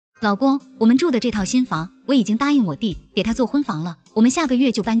老公，我们住的这套新房，我已经答应我弟给他做婚房了，我们下个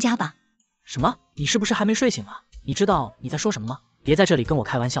月就搬家吧。什么？你是不是还没睡醒啊？你知道你在说什么吗？别在这里跟我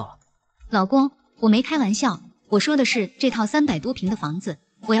开玩笑了。老公，我没开玩笑，我说的是这套300多平的房子，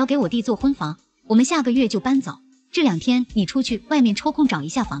我要给我弟做婚房，我们下个月就搬走。这2天你出去外面抽空找一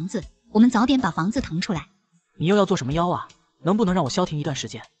下房子，我们早点把房子腾出来。你又要做什么妖啊？能不能让我消停一段时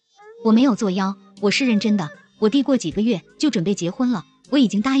间？我没有作妖，我是认真的。我弟过几个月就准备结婚了，我已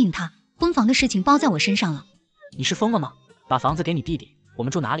经答应他，婚房的事情包在我身上了。你是疯了吗？把房子给你弟弟，我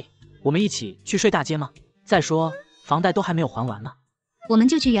们住哪里？我们一起去睡大街吗？再说房贷都还没有还完呢。我们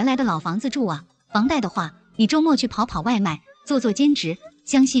就去原来的老房子住啊。房贷的话，你周末去跑跑外卖，做做兼职，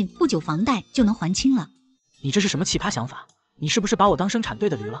相信不久房贷就能还清了。你这是什么奇葩想法？你是不是把我当生产队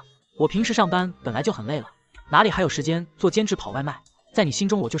的驴了？我平时上班本来就很累了，哪里还有时间做兼职跑外卖？在你心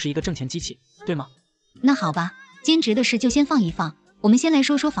中我就是一个挣钱机器，对吗？那好吧，兼职的事就先放一放，我们先来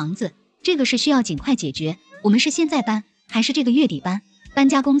说说房子，这个事需要尽快解决。我们是现在搬，还是这个月底搬？搬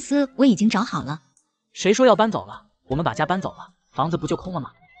家公司我已经找好了。谁说要搬走了？我们把家搬走了，房子不就空了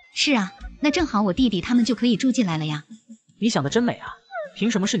吗？是啊，那正好我弟弟他们就可以住进来了呀。你想的真美啊，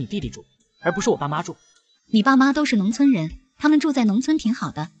凭什么是你弟弟住，而不是我爸妈住？你爸妈都是农村人，他们住在农村挺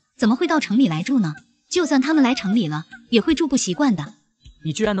好的，怎么会到城里来住呢？就算他们来城里了，也会住不习惯的。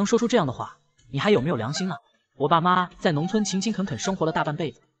你居然能说出这样的话，你还有没有良心啊？我爸妈在农村勤勤恳恳生活了大半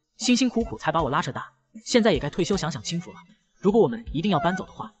辈子，辛辛苦苦才把我拉扯大，现在也该退休享享清福了。如果我们一定要搬走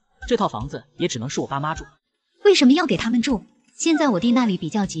的话，这套房子也只能是我爸妈住。为什么要给他们住？现在我弟那里比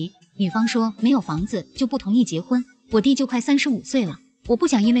较急，女方说没有房子就不同意结婚，我弟就快35岁了，我不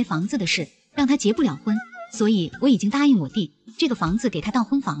想因为房子的事让他结不了婚，所以我已经答应我弟，这个房子给他当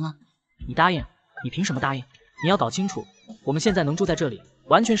婚房了。你答应？你凭什么答应？你要搞清楚，我们现在能住在这里，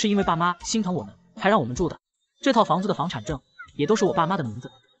完全是因为爸妈心疼我们，才让我们住的。这套房子的房产证也都是我爸妈的名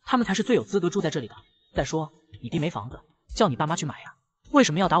字，他们才是最有资格住在这里的。再说，你弟没房子，叫你爸妈去买呀，为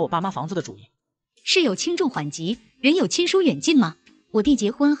什么要打我爸妈房子的主意？事有轻重缓急，人有亲疏远近吗？我弟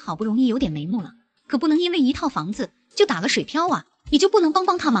结婚好不容易有点眉目了，可不能因为一套房子就打了水漂啊！你就不能帮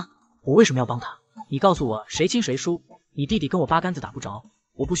帮他吗？我为什么要帮他？你告诉我谁亲谁疏？你弟弟跟我八竿子打不着，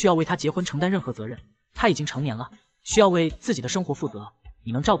我不需要为他结婚承担任何责任，他已经成年了，需要为自己的生活负责。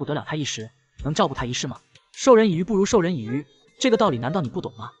你能照顾得了他一时，能照顾他一世吗？授人以鱼不如授人以渔，这个道理难道你不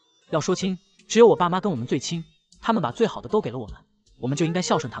懂吗？要说亲，只有我爸妈跟我们最亲，他们把最好的都给了我们，我们就应该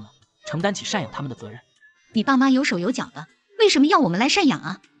孝顺他们，承担起赡养他们的责任。你爸妈有手有脚的，为什么要我们来赡养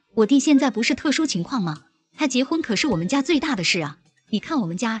啊？我弟现在不是特殊情况吗？他结婚可是我们家最大的事啊！你看我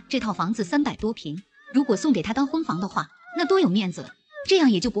们家这套房子300多平，如果送给他当婚房的话，那多有面子了，这样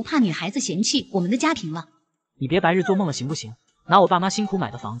也就不怕女孩子嫌弃我们的家庭了。你别白日做梦了行不行？拿我爸妈辛苦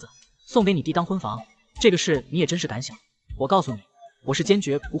买的房子送给你弟当婚房，这个事你也真是敢想。我告诉你，我是坚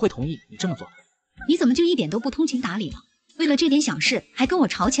决不会同意你这么做的。你怎么就一点都不通情达理了？为了这点小事还跟我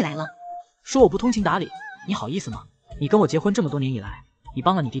吵起来了？说我不通情达理，你好意思吗？你跟我结婚这么多年以来，你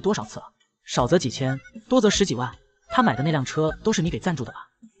帮了你弟多少次了？少则几千，多则10几万，他买的那辆车都是你给赞助的吧？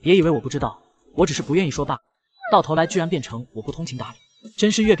别以为我不知道，我只是不愿意说罢，到头来居然变成我不通情达理，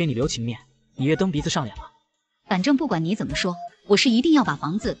真是越给你留情面，你越蹬鼻子上脸了。反正不管你怎么说，我是一定要把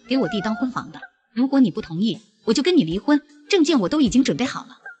房子给我弟当婚房的。如果你不同意，我就跟你离婚，证件我都已经准备好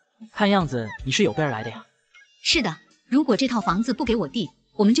了。看样子你是有备而来的呀。是的，如果这套房子不给我弟，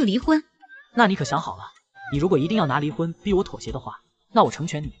我们就离婚。那你可想好了，你如果一定要拿离婚逼我妥协的话，那我成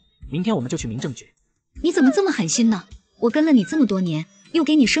全你，明天我们就去民政局。你怎么这么狠心呢？我跟了你这么多年，又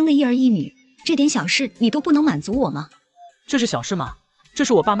给你生了一儿一女，这点小事你都不能满足我吗？这是小事吗？这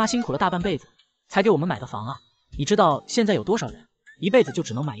是我爸妈辛苦了大半辈子才给我们买的房啊！你知道现在有多少人一辈子就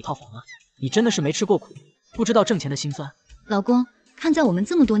只能买一套房啊？你真的是没吃过苦，不知道挣钱的辛酸。老公，看在我们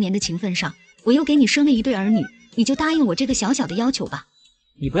这么多年的情分上，我又给你生了一对儿女，你就答应我这个小小的要求吧。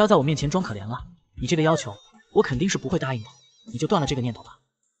你不要在我面前装可怜了，你这个要求我肯定是不会答应的，你就断了这个念头吧。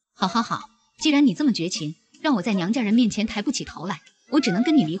好好好，既然你这么绝情，让我在娘家人面前抬不起头来，我只能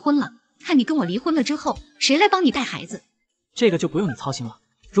跟你离婚了。看你跟我离婚了之后，谁来帮你带孩子？这个就不用你操心了。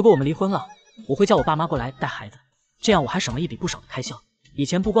如果我们离婚了，我会叫我爸妈过来带孩子，这样我还省了一笔不少的开销。以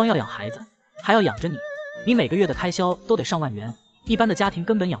前不光要养孩子，还要养着你，你每个月的开销都得上万元，一般的家庭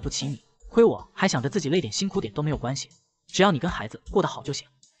根本养不起你。亏我还想着自己累点辛苦点都没有关系，只要你跟孩子过得好就行。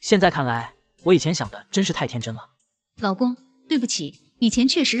现在看来，我以前想的真是太天真了。老公，对不起，以前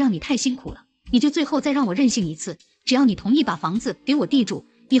确实让你太辛苦了，你就最后再让我任性一次，只要你同意把房子给我弟住，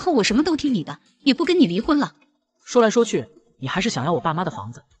以后我什么都听你的，也不跟你离婚了。说来说去，你还是想要我爸妈的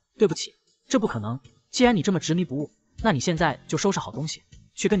房子。对不起，这不可能。既然你这么执迷不悟，那你现在就收拾好东西，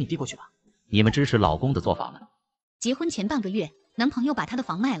去跟你弟过去吧。你们支持老公的做法吗？结婚前半个月，男朋友把他的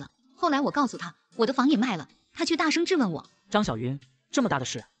房卖了，后来我告诉他我的房也卖了，他却大声质问我。张小云，这么大的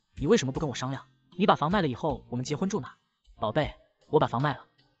事，你为什么不跟我商量？你把房卖了以后，我们结婚住哪？宝贝，我把房卖了。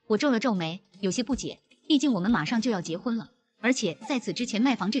我皱了皱眉，有些不解，毕竟我们马上就要结婚了，而且在此之前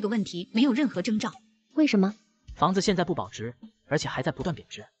卖房这个问题没有任何征兆。为什么？房子现在不保值，而且还在不断贬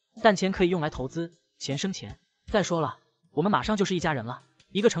值，但钱可以用来投资，钱生钱。再说了，我们马上就是一家人了，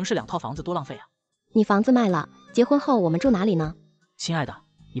一个城市2套房子多浪费啊！你房子卖了，结婚后我们住哪里呢？亲爱的，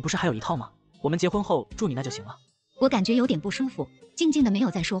你不是还有1套吗？我们结婚后住你那就行了。我感觉有点不舒服，静静的没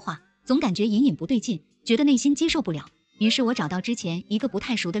有再说话，总感觉隐隐不对劲，觉得内心接受不了。于是我找到之前一个不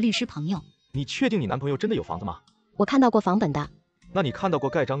太熟的律师朋友。你确定你男朋友真的有房子吗？我看到过房本的。那你看到过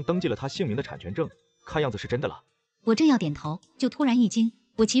盖章登记了他姓名的产权证？看样子是真的了。我正要点头，就突然一惊，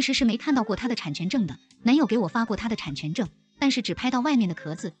我其实是没看到过他的产权证的，男友给我发过他的产权证，但是只拍到外面的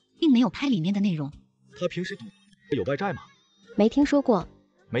壳子，并没有拍里面的内容。他平时有外债吗？没听说过。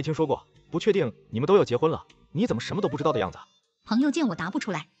没听说过，不确定。你们都要结婚了，你怎么什么都不知道的样子？朋友见我答不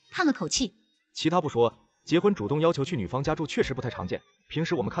出来，叹了口气。其他不说，结婚主动要求去女方家住确实不太常见，平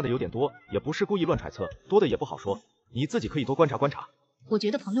时我们看的有点多，也不是故意乱揣测，多的也不好说，你自己可以多观察观察。我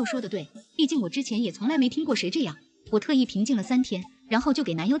觉得朋友说的对，毕竟我之前也从来没听过谁这样。我特意平静了3天，然后就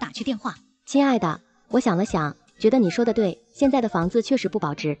给男友打去电话。亲爱的，我想了想，觉得你说的对，现在的房子确实不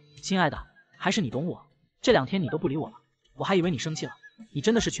保值。亲爱的，还是你懂我，这2天你都不理我了，我还以为你生气了。你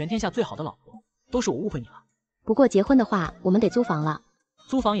真的是全天下最好的老婆，都是我误会你了。不过结婚的话，我们得租房了。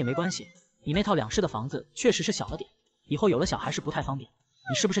租房也没关系，你那套2室的房子确实是小了点，以后有了小孩是不太方便。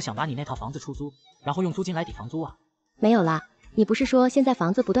你是不是想把你那套房子出租，然后用租金来抵房租啊？没有啦，你不是说现在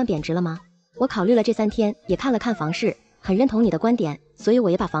房子不断贬值了吗？我考虑了这3天，也看了看房市，很认同你的观点，所以我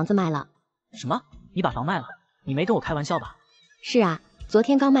也把房子卖了。什么？你把房卖了？你没跟我开玩笑吧？是啊，昨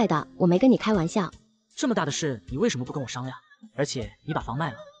天刚卖的，我没跟你开玩笑。这么大的事，你为什么不跟我商量？而且你把房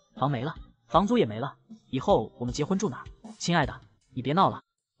卖了，房没了，房租也没了，以后我们结婚住哪儿？亲爱的，你别闹了，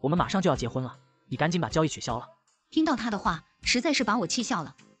我们马上就要结婚了，你赶紧把交易取消了。听到他的话，实在是把我气笑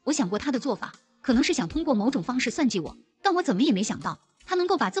了。我想过他的做法，可能是想通过某种方式算计我，但我怎么也没想到，他能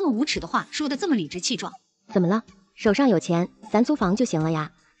够把这么无耻的话说得这么理直气壮。怎么了？手上有钱，咱租房就行了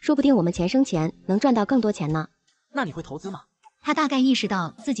呀，说不定我们钱生钱，能赚到更多钱呢。那你会投资吗？他大概意识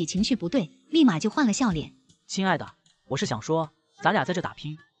到自己情绪不对，立马就换了笑脸。亲爱的，我是想说，咱俩在这打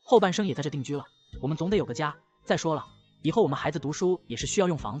拼，后半生也在这定居了，我们总得有个家。再说了，以后我们孩子读书也是需要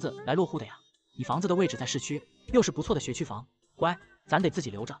用房子来落户的呀。你房子的位置在市区，又是不错的学区房，乖，咱得自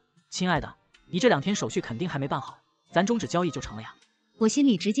己留着。亲爱的，你这2天手续肯定还没办好，咱终止交易就成了呀。我心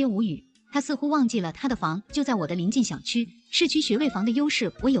里直接无语，他似乎忘记了他的房就在我的临近小区，市区学位房的优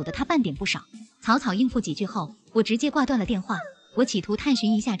势我有的他半点不少。草草应付几句后，我直接挂断了电话。我企图探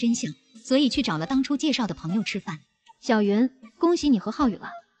寻一下真相，所以去找了当初介绍的朋友吃饭。小云，恭喜你和浩宇了，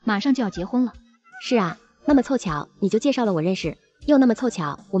马上就要结婚了。是啊，那么凑巧你就介绍了我认识，又那么凑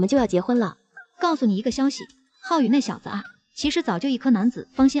巧我们就要结婚了。告诉你一个消息，浩宇那小子啊，其实早就一颗男子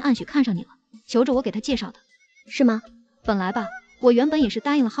芳心暗许看上你了，求着我给他介绍的。是吗？本来吧，我原本也是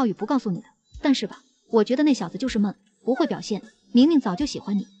答应了浩宇不告诉你的，但是吧，我觉得那小子就是闷，不会表现，明明早就喜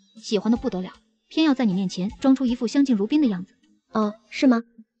欢你，喜欢的不得了，偏要在你面前装出一副相敬如宾的样子。哦，是吗？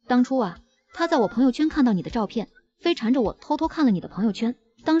当初啊，他在我朋友圈看到你的照片，非缠着我偷偷看了你的朋友圈。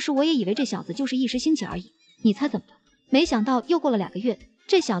当时我也以为这小子就是一时兴起而已，你猜怎么的？没想到又过了2个月，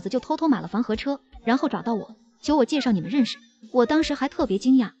这小子就偷偷买了房和车，然后找到我，求我介绍你们认识。我当时还特别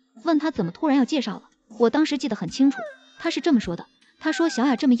惊讶，问他怎么突然要介绍了。我当时记得很清楚，他是这么说的，他说小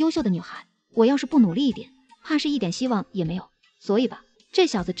雅这么优秀的女孩，我要是不努力一点，怕是一点希望也没有。所以吧，这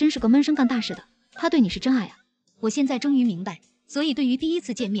小子真是个闷声干大事的，他对你是真爱啊。我现在终于明白，所以对于第一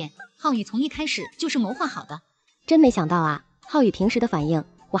次见面，浩宇从一开始就是谋划好的。真没想到啊，浩宇平时的反应，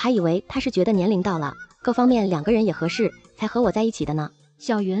我还以为他是觉得年龄到了，各方面2个人也合适，才和我在一起的呢。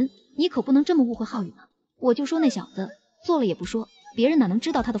小云，你可不能这么误会浩宇呢。我就说那小子做了也不说，别人哪能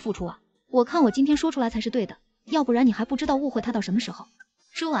知道他的付出啊？我看我今天说出来才是对的，要不然你还不知道误会他到什么时候。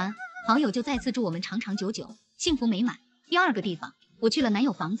说完，好友就再次祝我们长长久久，幸福美满。第2个地方，我去了男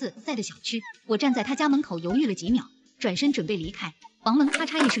友房子在的小区，我站在他家门口犹豫了几秒，转身准备离开，房门咔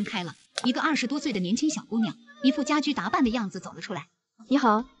嚓一声开了，一个20多岁的年轻小姑娘，一副家居打扮的样子走了出来。你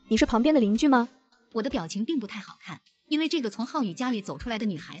好，你是旁边的邻居吗？我的表情并不太好看，因为这个从浩宇家里走出来的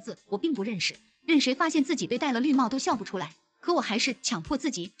女孩子我并不认识，任谁发现自己被戴了绿帽都笑不出来，可我还是强迫自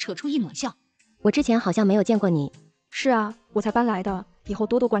己扯出一抹笑。我之前好像没有见过你。是啊，我才搬来的，以后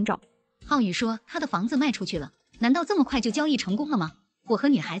多多关照。浩宇说他的房子卖出去了，难道这么快就交易成功了吗？我和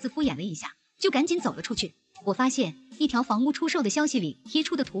女孩子敷衍了一下，就赶紧走了出去。我发现一条房屋出售的消息里贴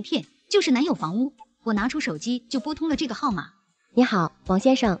出的图片就是男友房屋，我拿出手机就拨通了这个号码。你好，王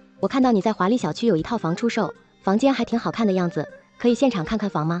先生，我看到你在华丽小区有一套房出售，房间还挺好看的样子，可以现场看看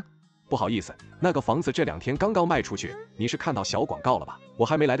房吗？不好意思，那个房子这2天刚刚卖出去，你是看到小广告了吧？我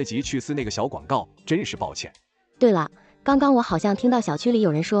还没来得及去撕那个小广告，真是抱歉。对了，刚刚我好像听到小区里有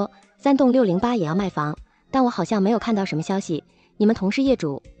人说3栋608也要卖房，但我好像没有看到什么消息。你们同是业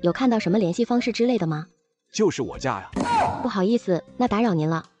主，有看到什么联系方式之类的吗？就是我家呀。不好意思，那打扰您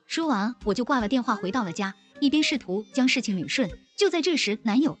了。说完我就挂了电话，回到了家，一边试图将事情捋顺。就在这时，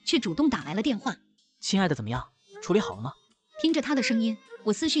男友却主动打来了电话。亲爱的，怎么样？处理好了吗？听着他的声音，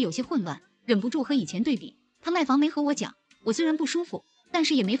我思绪有些混乱，忍不住和以前对比。他卖房没和我讲，我虽然不舒服，但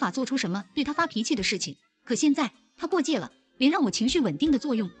是也没法做出什么对他发脾气的事情。可现在他过界了，连让我情绪稳定的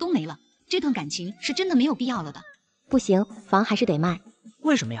作用都没了，这段感情是真的没有必要了的。不行，房还是得卖。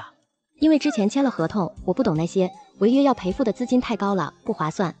为什么呀？因为之前签了合同，我不懂那些，违约要赔付的资金太高了，不划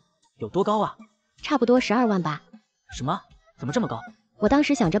算。有多高啊？差不多12万吧。什么？怎么这么高？我当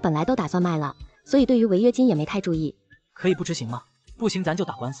时想着本来都打算卖了，所以对于违约金也没太注意。可以不执行吗？不行咱就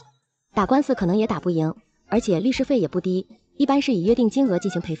打官司。打官司可能也打不赢，而且律师费也不低，一般是以约定金额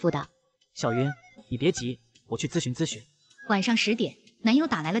进行赔付的。小云，你别急，我去咨询咨询。晚上10点，男友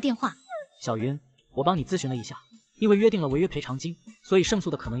打来了电话。小云，我帮你咨询了一下，因为约定了违约赔偿金，所以胜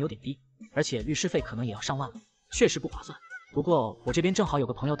诉的可能有点低，而且律师费可能也要上万了，确实不划算。不过我这边正好有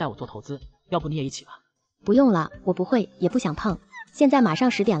个朋友带我做投资，要不你也一起吧？不用了，我不会，也不想碰。现在马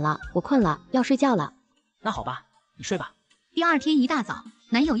上10点了，我困了，要睡觉了。那好吧，你睡吧。第二天一大早，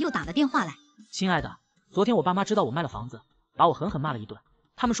男友又打了电话来。亲爱的，昨天我爸妈知道我卖了房子，把我狠狠骂了一顿，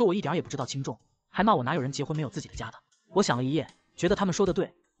他们说我一点也不知道轻重，还骂我哪有人结婚没有自己的家的。我想了一夜，觉得他们说的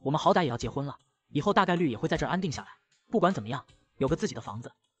对，我们好歹也要结婚了，以后大概率也会在这儿安定下来。不管怎么样，有个自己的房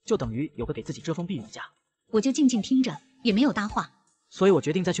子，就等于有个给自己遮风避雨的家。我就静静听着，也没有搭话。所以我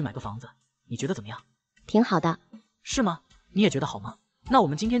决定再去买个房子，你觉得怎么样？挺好的。是吗？你也觉得好吗？那我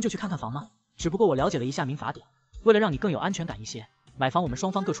们今天就去看看房吗？只不过我了解了一下民法典，为了让你更有安全感一些，买房我们双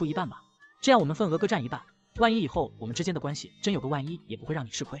方各出一半吧，这样我们份额各占一半，万一以后我们之间的关系真有个万一，也不会让你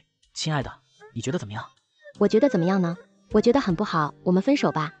吃亏。亲爱的，你觉得怎么样？我觉得怎么样呢？我觉得很不好，我们分手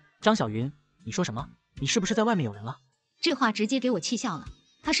吧。张小云，你说什么？你是不是在外面有人了？这话直接给我气笑了。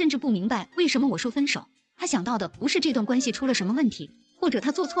他甚至不明白为什么我说分手，他想到的不是这段关系出了什么问题，或者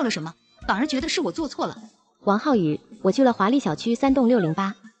他做错了什么，反而觉得是我做错了。王浩宇，我去了华丽小区3栋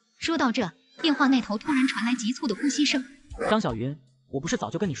608。说到这，电话那头突然传来急促的呼吸声。张小云，我不是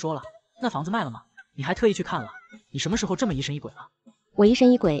早就跟你说了，那房子卖了吗？你还特意去看了，你什么时候这么疑神疑鬼了？我疑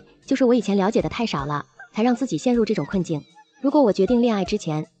神疑鬼，就是我以前了解的太少了，才让自己陷入这种困境。如果我决定恋爱之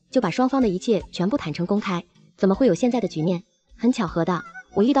前就把双方的一切全部坦诚公开，怎么会有现在的局面？很巧合的，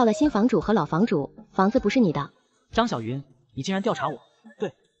我遇到了新房主和老房主，房子不是你的。张小云，你竟然调查我？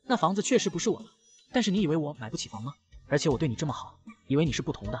对，那房子确实不是我的，但是你以为我买不起房吗？而且我对你这么好，以为你是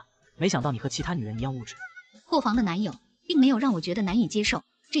不同的，没想到你和其他女人一样物质。货房的男友并没有让我觉得难以接受，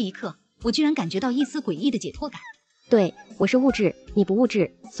这一刻我居然感觉到一丝诡异的解脱感。对，我是物质，你不物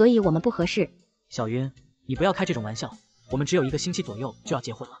质，所以我们不合适。小云，你不要开这种玩笑，我们只有1个星期左右就要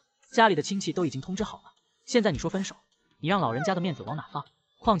结婚了，家里的亲戚都已经通知好了，现在你说分手，你让老人家的面子往哪放？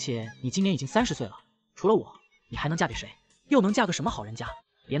况且你今年已经30岁了，除了我，你还能嫁给谁？又能嫁个什么好人家？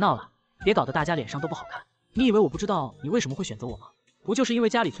别闹了，别搞得大家脸上都不好看。你以为我不知道你为什么会选择我吗？不就是因为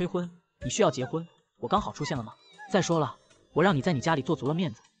家里催婚，你需要结婚，我刚好出现了吗？再说了，我让你在你家里做足了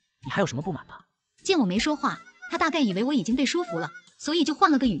面子，你还有什么不满的？见我没说话，他大概以为我已经被说服了，所以就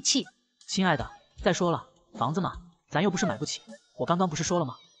换了个语气。亲爱的，再说了，房子嘛，咱又不是买不起，我刚刚不是说了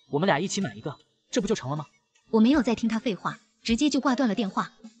吗？我们俩一起买一个，这不就成了吗？我没有再听他废话，直接就挂断了电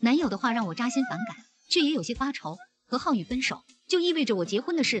话。男友的话让我扎心反感，却也有些发愁。和浩宇分手，就意味着我结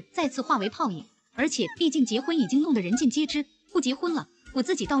婚的事再次化为泡影，而且毕竟结婚已经弄得人尽皆知，不结婚了，我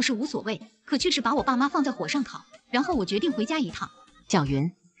自己倒是无所谓，可却是把我爸妈放在火上烤。然后我决定回家一趟。小云，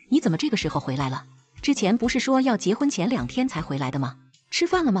你怎么这个时候回来了？之前不是说要结婚前2天才回来的吗？吃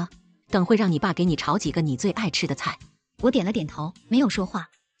饭了吗？等会让你爸给你炒几个你最爱吃的菜。我点了点头，没有说话。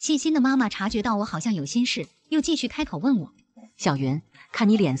细心的妈妈察觉到我好像有心事，又继续开口问我：小云，看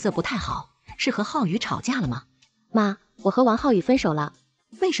你脸色不太好，是和浩宇吵架了吗？妈，我和王浩宇分手了。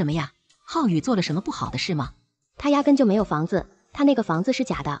为什么呀？浩宇做了什么不好的事吗？他压根就没有房子，他那个房子是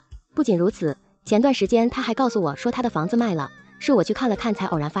假的。不仅如此，前段时间他还告诉我说他的房子卖了，是我去看了看才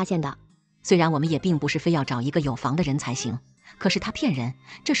偶然发现的。虽然我们也并不是非要找一个有房的人才行，可是他骗人，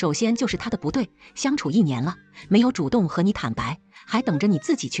这首先就是他的不对。相处1年了，没有主动和你坦白，还等着你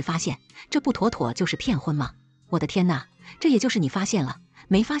自己去发现，这不妥妥就是骗婚吗？我的天哪，这也就是你发现了，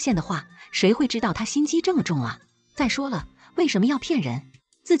没发现的话，谁会知道他心机这么重啊？再说了，为什么要骗人？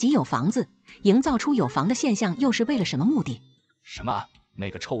自己有房子，营造出有房的现象又是为了什么目的？什么？那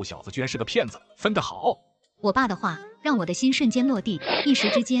个臭小子居然是个骗子，分得好！我爸的话让我的心瞬间落地，一时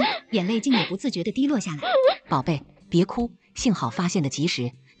之间眼泪竟也不自觉地滴落下来。宝贝，别哭，幸好发现的及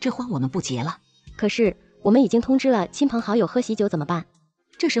时，这花我们不结了。可是我们已经通知了亲朋好友喝喜酒，怎么办？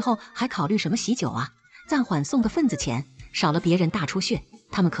这时候还考虑什么喜酒啊？暂缓送个份子钱，少了别人大出血，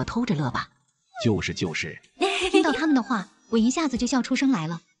他们可偷着乐吧。就是。听到他们的话，我一下子就笑出声来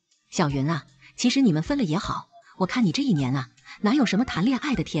了。小云啊，其实你们分了也好，我看你这一年啊，哪有什么谈恋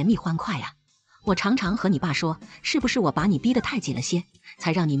爱的甜蜜欢快呀？我常常和你爸说，是不是我把你逼得太紧了些，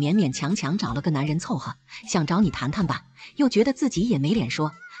才让你勉勉强强找了个男人凑合，想找你谈谈吧，又觉得自己也没脸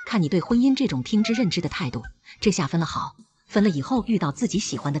说。看你对婚姻这种听之任之的态度，这下分了好，分了以后遇到自己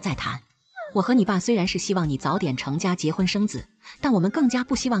喜欢的再谈。我和你爸虽然是希望你早点成家结婚生子，但我们更加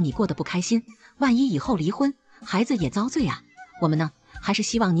不希望你过得不开心，万一以后离婚，孩子也遭罪啊。我们呢，还是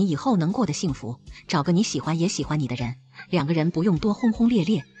希望你以后能过得幸福，找个你喜欢也喜欢你的人，两个人不用多轰轰烈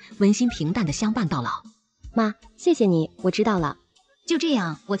烈，温馨平淡的相伴到老。妈，谢谢你，我知道了。就这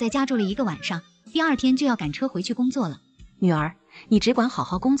样，我在家住了1个晚上，第2天就要赶车回去工作了。女儿，你只管好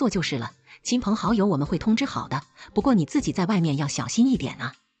好工作就是了，亲朋好友我们会通知好的，不过你自己在外面要小心一点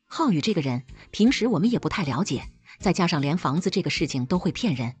啊。浩宇这个人，平时我们也不太了解，再加上连房子这个事情都会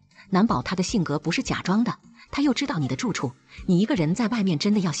骗人，难保他的性格不是假装的，他又知道你的住处，你一个人在外面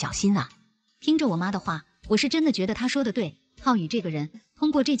真的要小心啊。听着我妈的话，我是真的觉得她说的对。浩宇这个人，通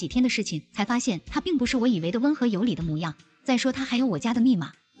过这几天的事情，才发现他并不是我以为的温和有礼的模样。再说他还有我家的密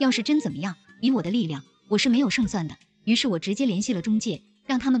码，要是真怎么样，以我的力量，我是没有胜算的。于是我直接联系了中介，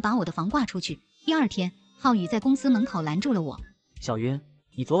让他们把我的房挂出去。第2天，浩宇在公司门口拦住了我。小云，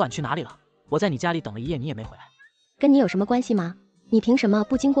你昨晚去哪里了？我在你家里等了一夜，你也没回来。跟你有什么关系吗？你凭什么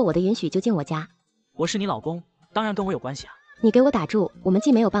不经过我的允许就进我家？我是你老公，当然跟我有关系啊。你给我打住，我们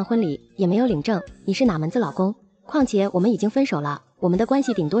既没有办婚礼，也没有领证，你是哪门子老公？况且我们已经分手了，我们的关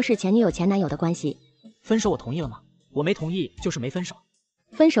系顶多是前女友前男友的关系。分手我同意了吗？我没同意就是没分手。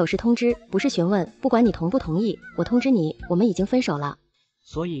分手是通知，不是询问，不管你同不同意，我通知你，我们已经分手了。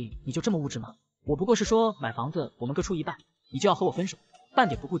所以你就这么物质吗？我不过是说买房子我们各出一半，你就要和我分手，半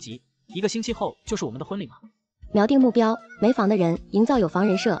点不顾及？1个星期后就是我们的婚礼吗？瞄定目标，没房的人营造有房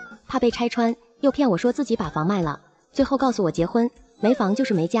人设，怕被拆穿，又骗我说自己把房卖了，最后告诉我结婚，没房就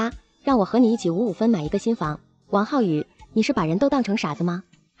是没家，让我和你一起5-5分买一个新房。王浩宇，你是把人都当成傻子吗？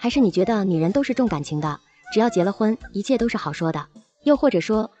还是你觉得女人都是重感情的，只要结了婚，一切都是好说的？又或者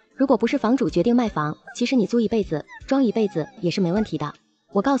说，如果不是房主决定卖房，其实你租一辈子，装一辈子也是没问题的。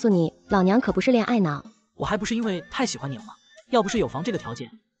我告诉你，老娘可不是恋爱脑。我还不是因为太喜欢你了吗？要不是有房这个条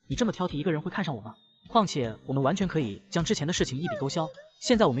件，你这么挑剔一个人会看上我吗？况且我们完全可以将之前的事情一笔勾销，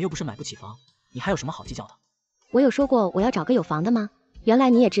现在我们又不是买不起房，你还有什么好计较的？我有说过我要找个有房的吗？原来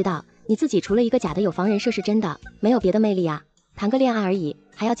你也知道，你自己除了一个假的有房人设是真的，没有别的魅力啊。谈个恋爱而已，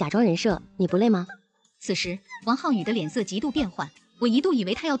还要假装人设，你不累吗？此时王浩宇的脸色极度变幻，我一度以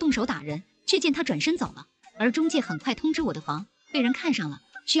为他要动手打人，却见他转身走了。而中介很快通知我的房被人看上了，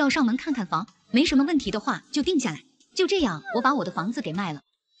需要上门看看房，没什么问题的话就定下来。就这样，我把我的房子给卖了。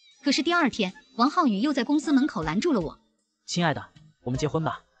可是第2天，王浩宇又在公司门口拦住了我。亲爱的，我们结婚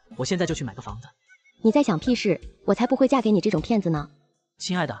吧，我现在就去买个房子。你在想屁事，我才不会嫁给你这种骗子呢。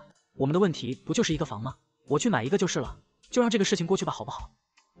亲爱的，我们的问题不就是一个房吗？我去买一个就是了，就让这个事情过去吧，好不好？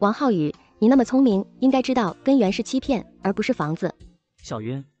王浩宇，你那么聪明，应该知道根源是欺骗，而不是房子。小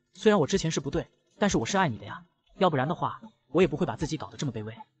云，虽然我之前是不对，但是我是爱你的呀，要不然的话，我也不会把自己搞得这么卑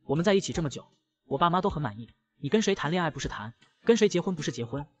微。我们在一起这么久，我爸妈都很满意，你跟谁谈恋爱不是谈，跟谁结婚不是结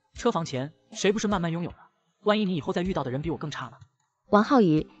婚，车房钱谁不是慢慢拥有的？万一你以后再遇到的人比我更差呢？王浩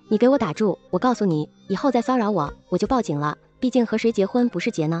宇，你给我打住！我告诉你，以后再骚扰我，我就报警了。毕竟和谁结婚不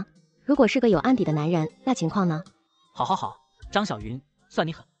是结呢？如果是个有案底的男人，那情况呢？好，张小云，算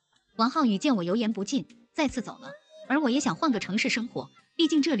你狠。王浩宇见我油盐不进，再次走了。而我也想换个城市生活，毕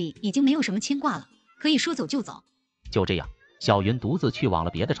竟这里已经没有什么牵挂了，可以说走就走。就这样，小云独自去往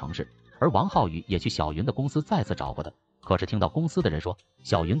了别的城市，而王浩宇也去小云的公司再次找过他。可是听到公司的人说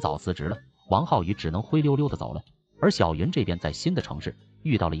小云早辞职了，王浩宇只能灰溜溜的走了。而小云这边在新的城市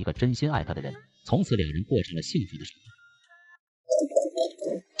遇到了一个真心爱她的人，从此两人过成了幸福的生活。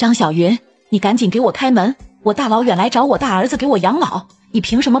张小云，你赶紧给我开门！我大老远来找我大儿子给我养老，你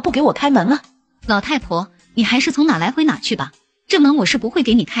凭什么不给我开门啊？老太婆，你还是从哪来回哪去吧，这门我是不会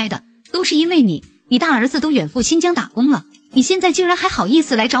给你开的，都是因为你大儿子都远赴新疆打工了，你现在竟然还好意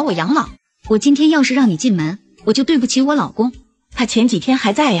思来找我养老？我今天要是让你进门，我就对不起我老公。他前几天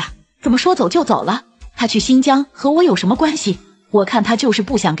还在呀，怎么说走就走了？他去新疆和我有什么关系？我看他就是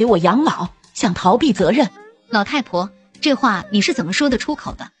不想给我养老，想逃避责任。老太婆，这话你是怎么说得出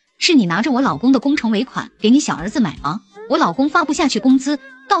口的？是你拿着我老公的工程尾款给你小儿子买房，我老公发不下去工资，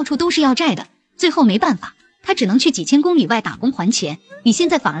到处都是要债的，最后没办法，他只能去几千公里外打工还钱。你现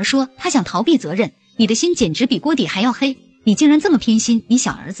在反而说他想逃避责任，你的心简直比锅底还要黑。你竟然这么偏心你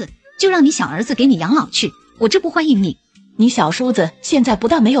小儿子，就让你小儿子给你养老去，我这不欢迎你。你小叔子现在不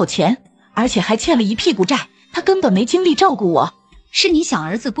但没有钱，而且还欠了一屁股债，他根本没精力照顾我。是你小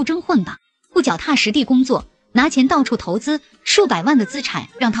儿子不争混吧，不脚踏实地工作，拿钱到处投资，数百万的资产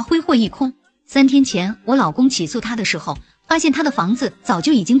让他挥霍一空。3天前我老公起诉他的时候，发现他的房子早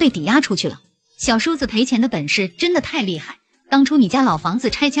就已经被抵押出去了。小叔子赔钱的本事真的太厉害，当初你家老房子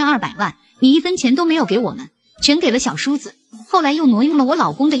拆迁200万，你1分钱都没有给我们，全给了小叔子，后来又挪用了我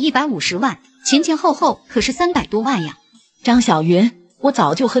老公的150万，前前后后可是300多万呀。张小云，我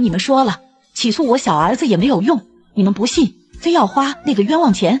早就和你们说了，起诉我小儿子也没有用，你们不信，非要花那个冤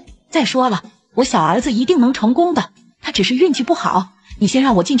枉钱。再说了，我小儿子一定能成功的，他只是运气不好。你先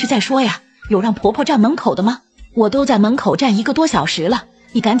让我进去再说呀，有让婆婆站门口的吗？我都在门口站1个多小时了，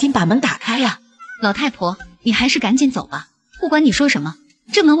你赶紧把门打开呀。老太婆，你还是赶紧走吧，不管你说什么，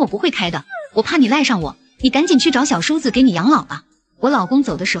这门我不会开的，我怕你赖上我，你赶紧去找小叔子给你养老吧。我老公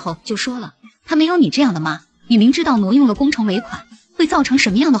走的时候就说了，他没有你这样的妈，你明知道挪用了工程尾款会造成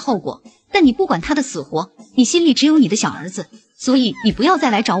什么样的后果，但你不管他的死活，你心里只有你的小儿子，所以你不要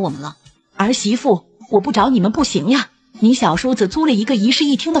再来找我们了。儿媳妇，我不找你们不行呀。你小叔子租了一个1室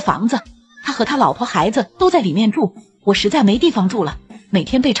1厅的房子，他和他老婆孩子都在里面住，我实在没地方住了，每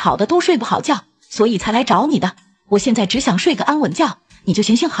天被吵得都睡不好觉，所以才来找你的。我现在只想睡个安稳觉，你就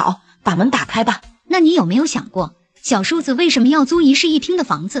行行好，把门打开吧。那你有没有想过，小叔子为什么要租1室1厅的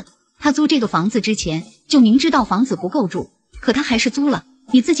房子？他租这个房子之前就明知道房子不够住，可他还是租了，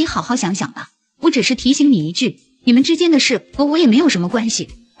你自己好好想想吧。我只是提醒你一句，你们之间的事和我也没有什么关系，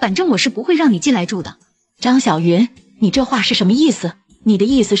反正我是不会让你进来住的。张小云，你这话是什么意思？你的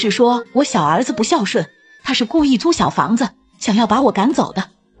意思是说我小儿子不孝顺，他是故意租小房子，想要把我赶走的？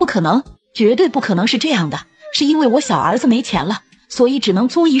不可能，绝对不可能是这样的，是因为我小儿子没钱了，所以只能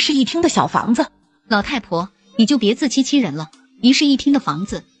租1室1厅的小房子。老太婆，你就别自欺欺人了，1室1厅的房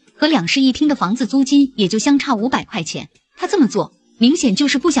子和2室1厅的房子租金也就相差500块钱，他这么做明显就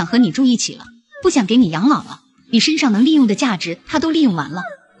是不想和你住一起了，不想给你养老了，你身上能利用的价值他都利用完了，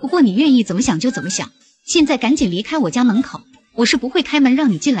不过你愿意怎么想就怎么想，现在赶紧离开我家门口，我是不会开门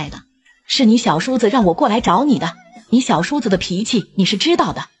让你进来的。是你小叔子让我过来找你的，你小叔子的脾气你是知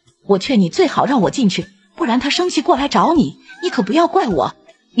道的，我劝你最好让我进去，不然他生气过来找你，你可不要怪我。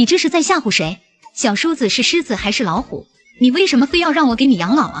你这是在吓唬谁？小叔子是狮子还是老虎？你为什么非要让我给你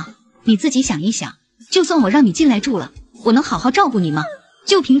养老啊？你自己想一想，就算我让你进来住了，我能好好照顾你吗？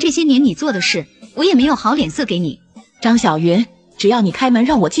就凭这些年你做的事，我也没有好脸色给你。张小云，只要你开门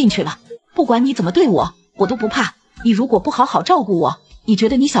让我进去了，不管你怎么对我，我都不怕。你如果不好好照顾我，你觉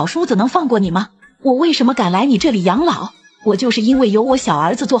得你小叔子能放过你吗？我为什么敢来你这里养老？我就是因为有我小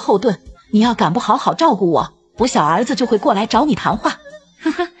儿子做后盾，你要敢不好好照顾我，我小儿子就会过来找你谈话。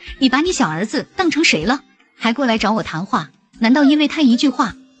呵呵，你把你小儿子当成谁了？还过来找我谈话？难道因为他一句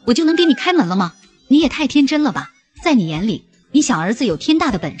话，我就能给你开门了吗？你也太天真了吧！在你眼里，你小儿子有天大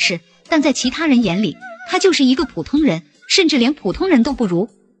的本事，但在其他人眼里，他就是一个普通人，甚至连普通人都不如。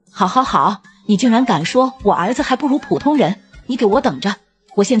好好好，你竟然敢说我儿子还不如普通人，你给我等着，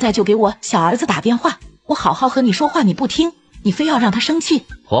我现在就给我小儿子打电话，我好好和你说话你不听，你非要让他生气。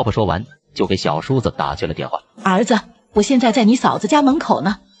婆婆说完就给小叔子打去了电话。儿子，我现在在你嫂子家门口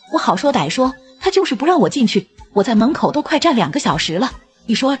呢，我好说歹说，他就是不让我进去，我在门口都快站2个小时了，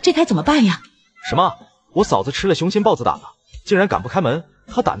你说这该怎么办呀？什么？我嫂子吃了雄心豹子胆了，竟然敢不开门，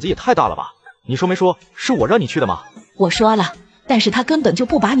她胆子也太大了吧？你说没说是我让你去的吗？我说了，但是他根本就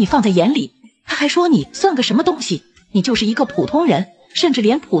不把你放在眼里，他还说你算个什么东西，你就是一个普通人，甚至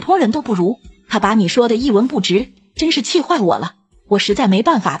连普通人都不如，他把你说的一文不值，真是气坏我了。我实在没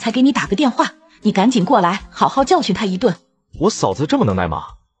办法才给你打个电话，你赶紧过来好好教训他一顿。我嫂子这么能耐吗？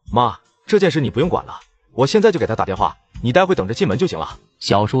妈，这件事你不用管了，我现在就给他打电话，你待会等着进门就行了。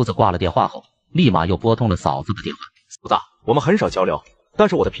小叔子挂了电话后，立马又拨通了嫂子的电话。嫂子，我们很少交流，但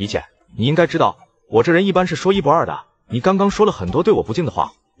是我的脾气你应该知道，我这人一般是说一不二的，你刚刚说了很多对我不敬的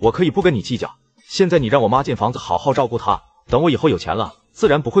话，我可以不跟你计较，现在你让我妈进房子好好照顾她，等我以后有钱了，自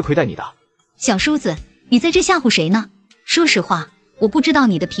然不会亏待你的。小叔子，你在这吓唬谁呢？说实话，我不知道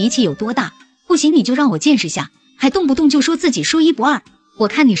你的脾气有多大，不行你就让我见识下，还动不动就说自己说一不二。我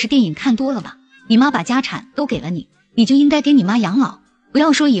看你是电影看多了吧，你妈把家产都给了你，你就应该给你妈养老，不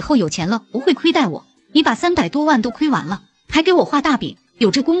要说以后有钱了不会亏待我，你把300多万都亏完了，还给我画大饼，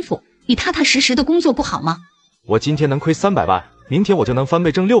有这功夫你踏踏实实的工作不好吗？我今天能亏300万，明天我就能翻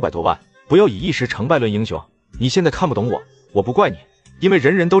倍挣600多万，不要以一时成败论英雄。你现在看不懂我，我不怪你，因为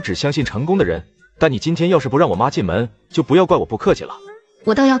人人都只相信成功的人，但你今天要是不让我妈进门，就不要怪我不客气了。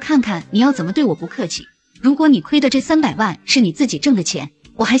我倒要看看你要怎么对我不客气。如果你亏的这300万是你自己挣的钱，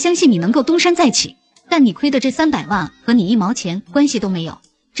我还相信你能够东山再起。但你亏的这300万和你1毛钱关系都没有，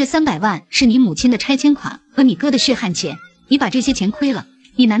这300万是你母亲的拆迁款和你哥的血汗钱，你把这些钱亏了，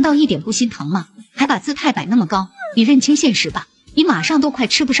你难道一点不心疼吗？还把姿态摆那么高，你认清现实吧，你马上都快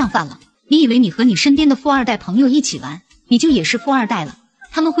吃不上饭了。你以为你和你身边的富二代朋友一起玩，你就也是富二代了？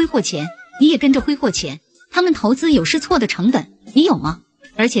他们挥霍钱，你也跟着挥霍钱。他们投资有试错的成本，你有吗？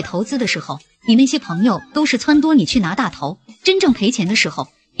而且投资的时候，你那些朋友都是撺掇你去拿大头，真正赔钱的时候，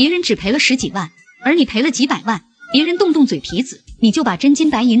别人只赔了10几万，而你赔了几百万，别人动嘴皮子，你就把真金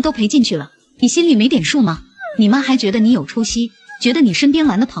白银都赔进去了，你心里没点数吗？你妈还觉得你有出息，觉得你身边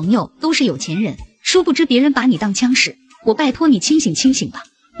玩的朋友都是有钱人，殊不知别人把你当枪使。我拜托你清醒清醒吧，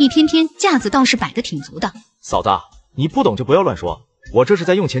一天天架子倒是摆得挺足的。嫂子，你不懂就不要乱说，我这是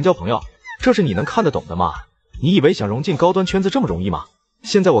在用钱交朋友，这是你能看得懂的吗？你以为想融进高端圈子这么容易吗？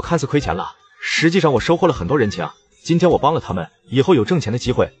现在我看似亏钱了，实际上我收获了很多人情。今天我帮了他们，以后有挣钱的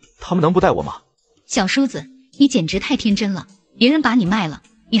机会，他们能不带我吗？小叔子，你简直太天真了，别人把你卖了，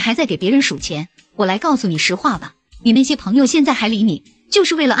你还在给别人数钱。我来告诉你实话吧，你那些朋友现在还理你，就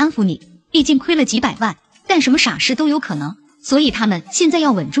是为了安抚你，毕竟亏了几百万，干什么傻事都有可能，所以他们现在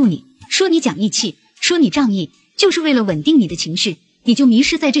要稳住你，说你讲义气，说你仗义，就是为了稳定你的情绪，你就迷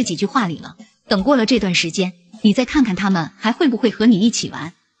失在这几句话里了。等过了这段时间，你再看看他们还会不会和你一起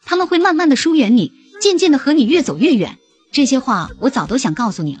玩，他们会慢慢的疏远你，渐渐的和你越走越远。这些话我早都想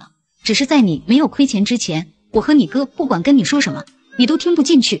告诉你了，只是在你没有亏钱之前，我和你哥不管跟你说什么，你都听不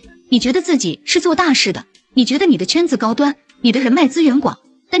进去。你觉得自己是做大事的，你觉得你的圈子高端，你的人脉资源广，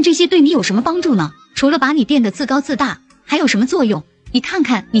但这些对你有什么帮助呢？除了把你变得自高自大，还有什么作用？你看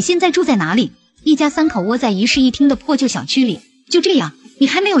看你现在住在哪里，一家3口窝在一室一厅的破旧小区里，就这样，你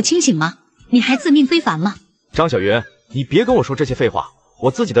还没有清醒吗？你还自命非凡吗？张小云，你别跟我说这些废话，我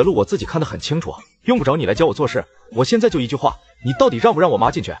自己的路我自己看得很清楚，用不着你来教我做事。我现在就一句话，你到底让不让我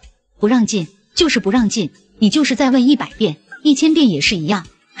妈进去？不让进就是不让进，你就是再问100遍1000遍也是一样。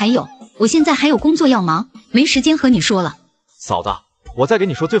还有，我现在还有工作要忙，没时间和你说了。嫂子，我再给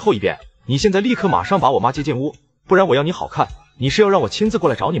你说最后一遍，你现在立刻马上把我妈接进屋，不然我要你好看。你是要让我亲自过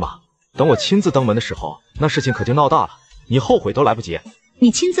来找你吗？等我亲自登门的时候，那事情可就闹大了，你后悔都来不及。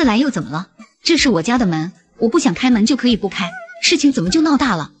你亲自来又怎么了？这是我家的门，我不想开门就可以不开，事情怎么就闹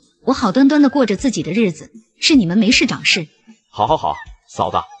大了？我好端端的过着自己的日子，是你们没事找事。好，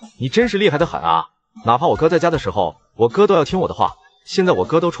嫂子，你真是厉害的很啊！哪怕我哥在家的时候，我哥都要听我的话。现在我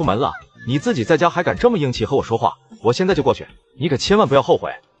哥都出门了，你自己在家还敢这么硬气和我说话？我现在就过去，你可千万不要后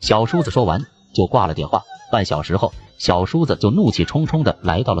悔。小叔子说完就挂了电话。半小时后，小叔子就怒气冲冲地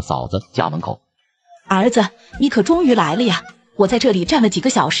来到了嫂子家门口。儿子，你可终于来了呀！我在这里站了几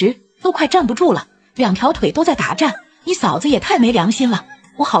个小时，都快站不住了，2条腿都在打颤。你嫂子也太没良心了，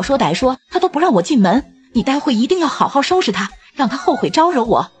我好说歹说，她都不让我进门。你待会一定要好好收拾她，让她后悔招惹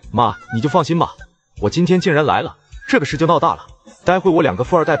我。妈，你就放心吧，我今天竟然来了，这个事就闹大了。待会我2个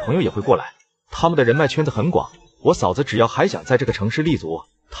富二代朋友也会过来，他们的人脉圈子很广，我嫂子只要还想在这个城市立足，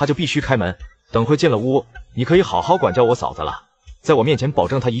她就必须开门。等会进了屋，你可以好好管教我嫂子了，在我面前保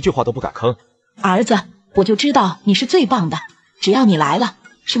证她一句话都不敢吭。儿子，我就知道你是最棒的，只要你来了，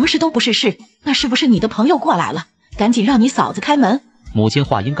什么事都不是事。那是不是你的朋友过来了？赶紧让你嫂子开门。母亲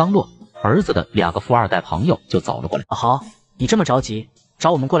话音刚落，儿子的2个富二代朋友就走了过来。好，你这么着急，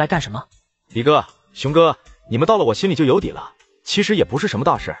找我们过来干什么？李哥、熊哥，你们到了我心里就有底了。其实也不是什么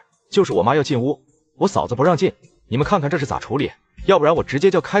大事，就是我妈要进屋，我嫂子不让进，你们看看这是咋处理？要不然我直接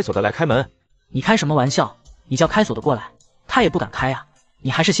叫开锁的来开门。你开什么玩笑？你叫开锁的过来，他也不敢开啊。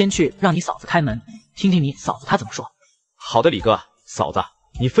你还是先去让你嫂子开门，听听你嫂子她怎么说。好的，李哥，嫂子，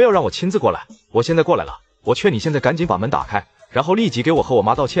你非要让我亲自过来，我现在过来了。我劝你现在赶紧把门打开，然后立即给我和我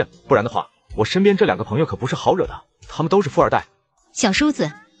妈道歉，不然的话，我身边这2个朋友可不是好惹的，他们都是富二代。小叔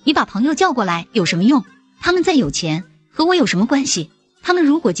子，你把朋友叫过来有什么用？他们再有钱和我有什么关系？他们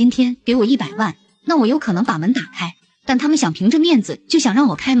如果今天给我100万，那我有可能把门打开，但他们想凭着面子就想让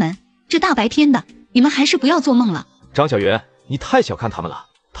我开门，这大白天的，你们还是不要做梦了。张小云，你太小看他们了，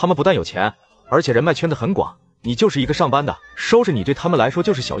他们不但有钱，而且人脉圈子很广，你就是一个上班的，收拾你对他们来说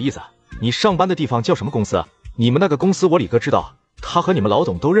就是小意思。你上班的地方叫什么公司？你们那个公司我李哥知道，他和你们老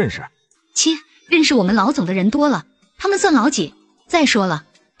总都认识。切，认识我们老总的人多了，他们算老几？再说了，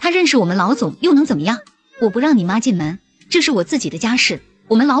他认识我们老总又能怎么样？我不让你妈进门，这是我自己的家事，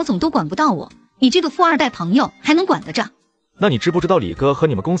我们老总都管不到我，你这个富二代朋友还能管得着？那你知不知道李哥和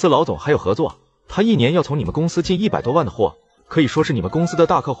你们公司老总还有合作？他1年要从你们公司进100多万的货，可以说是你们公司的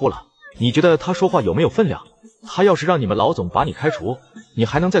大客户了。你觉得他说话有没有分量？他要是让你们老总把你开除，你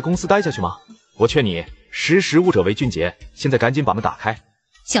还能在公司待下去吗？我劝你识时务者为俊杰，现在赶紧把门打开。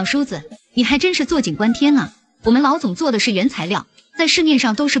小叔子，你还真是坐井观天啊！我们老总做的是原材料，在市面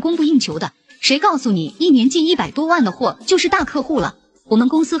上都是供不应求的，谁告诉你一年进100多万的货就是大客户了？我们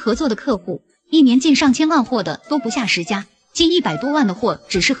公司合作的客户，一年进上千万货的都不下10家，进100多万的货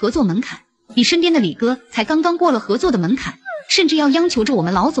只是合作门槛。你身边的李哥才刚刚过了合作的门槛，甚至要央求着我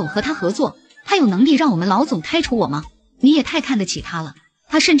们老总和他合作，他有能力让我们老总开除我吗？你也太看得起他了，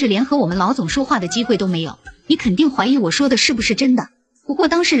他甚至连和我们老总说话的机会都没有。你肯定怀疑我说的是不是真的，不过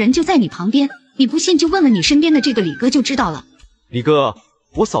当事人就在你旁边，你不信就问问你身边的这个李哥就知道了。李哥，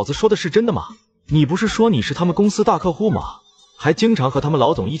我嫂子说的是真的吗？你不是说你是他们公司大客户吗？还经常和他们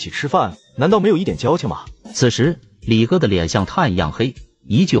老总一起吃饭，难道没有一点交情吗？此时李哥的脸像炭一样黑，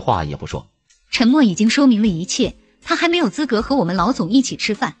一句话也不说。沉默已经说明了一切，他还没有资格和我们老总一起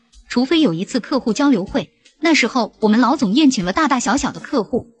吃饭，除非有一次客户交流会，那时候我们老总宴请了大大小小的客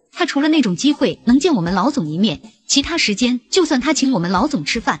户，他除了那种机会能见我们老总一面，其他时间就算他请我们老总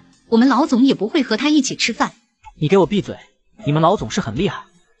吃饭，我们老总也不会和他一起吃饭。你给我闭嘴！你们老总是很厉害，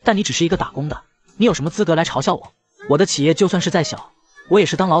但你只是一个打工的，你有什么资格来嘲笑我？我的企业就算是再小，我也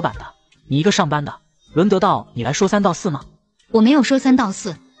是当老板的，你一个上班的，轮得到你来说3道4吗？我没有说3道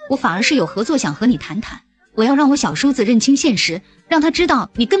4，我反而是有合作想和你谈谈，我要让我小叔子认清现实，让他知道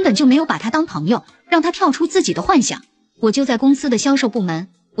你根本就没有把他当朋友，让他跳出自己的幻想。我就在公司的销售部门，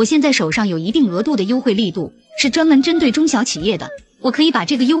我现在手上有一定额度的优惠力度，是专门针对中小企业的，我可以把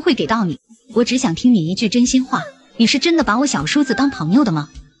这个优惠给到你。我只想听你一句真心话，你是真的把我小叔子当朋友的吗？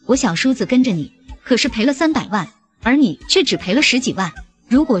我小叔子跟着你可是赔了300万，而你却只赔了10几万。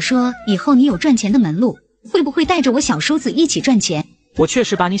如果说以后你有赚钱的门路，会不会带着我小叔子一起赚钱？我确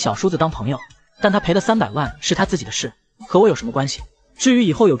实把你小叔子当朋友，但他赔了300万是他自己的事，和我有什么关系？至于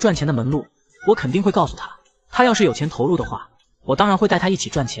以后有赚钱的门路，我肯定会告诉他，他要是有钱投入的话，我当然会带他一起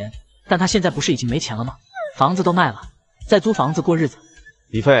赚钱，但他现在不是已经没钱了吗？房子都卖了，再租房子过日子。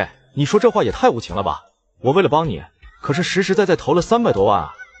李飞，你说这话也太无情了吧！我为了帮你，可是实实在在投了300多万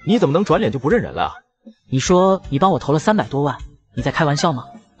啊，你怎么能转脸就不认人了啊？你说你帮我投了300多万，你在开玩笑吗？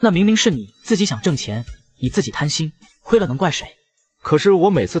那明明是你自己想挣钱，你自己贪心，亏了能怪谁？可是我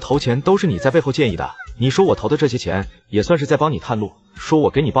每次投钱都是你在背后建议的，你说我投的这些钱也算是在帮你探路，说我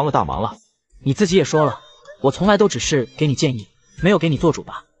给你帮了大忙了。你自己也说了，我从来都只是给你建议，没有给你做主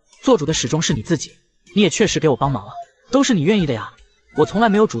吧？做主的始终是你自己，你也确实给我帮忙了，都是你愿意的呀。我从来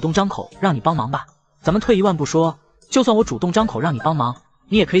没有主动张口让你帮忙吧？咱们退一万步说，就算我主动张口让你帮忙，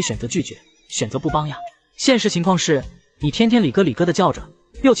你也可以选择拒绝，选择不帮呀。现实情况是，你天天李哥李哥的叫着，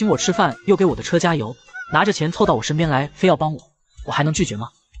又请我吃饭，又给我的车加油，拿着钱凑到我身边来，非要帮我，我还能拒绝吗？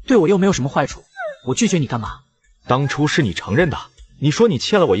对我又没有什么坏处，我拒绝你干嘛？当初是你承认的，你说你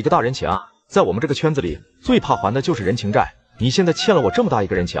欠了我一个大人情啊，在我们这个圈子里，最怕还的就是人情债。你现在欠了我这么大一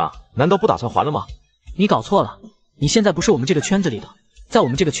个人情，难道不打算还了吗？你搞错了，你现在不是我们这个圈子里的，在我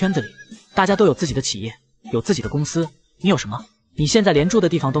们这个圈子里，大家都有自己的企业，有自己的公司，你有什么？你现在连住的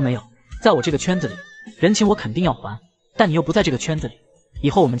地方都没有，在我这个圈子里，人情我肯定要还，但你又不在这个圈子里，以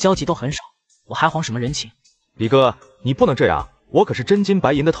后我们交集都很少，我还还什么人情？李哥，你不能这样，我可是真金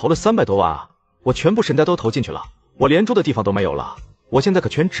白银的投了300多万啊，我全部身家都投进去了，我连住的地方都没有了，我现在可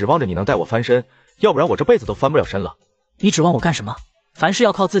全指望着你能带我翻身，要不然我这辈子都翻不了身了。你指望我干什么？凡事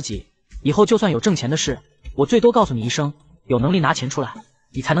要靠自己，以后就算有挣钱的事，我最多告诉你一声，有能力拿钱出来，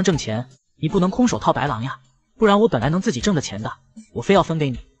你才能挣钱，你不能空手套白狼呀，不然我本来能自己挣的钱的，我非要分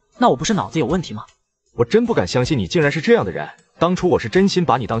给你，那我不是脑子有问题吗？我真不敢相信你竟然是这样的人，当初我是真心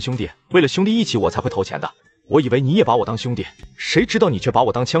把你当兄弟，为了兄弟义气我才会投钱的，我以为你也把我当兄弟，谁知道你却把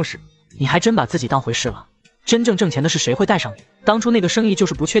我当枪使。你还真把自己当回事了，真正挣钱的是谁会带上你？当初那个生意就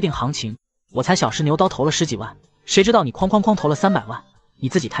是不确定行情，我才小试牛刀投了10几万，谁知道你哐哐哐投了300万，你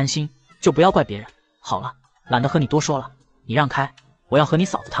自己贪心，就不要怪别人。好了，懒得和你多说了，你让开，我要和你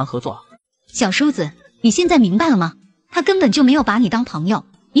嫂子谈合作了。小叔子，你现在明白了吗？他根本就没有把你当朋友，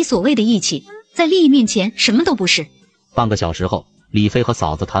你所谓的义气，在利益面前什么都不是。半个小时后，李飞和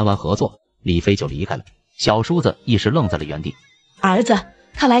嫂子谈完合作，李飞就离开了。小叔子一时愣在了原地。儿子，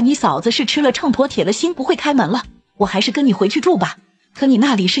看来你嫂子是吃了秤砣铁了心不会开门了，我还是跟你回去住吧。可你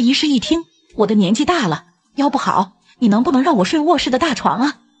那里是一室一厅，我的年纪大了，腰不好，你能不能让我睡卧室的大床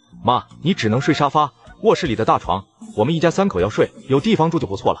啊？妈，你只能睡沙发，卧室里的大床，我们一家3口要睡，有地方住就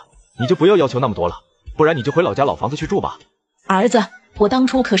不错了，你就不要要求那么多了，不然你就回老家老房子去住吧。儿子，我当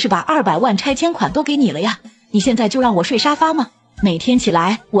初可是把200万拆迁款都给你了呀，你现在就让我睡沙发吗？每天起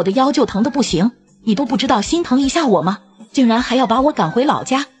来我的腰就疼得不行，你都不知道心疼一下我吗？竟然还要把我赶回老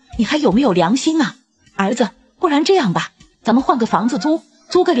家，你还有没有良心啊？儿子，不然这样吧，咱们换个房子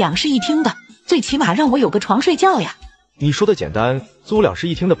租个2室1厅的，最起码让我有个床睡觉呀。你说的简单，租2室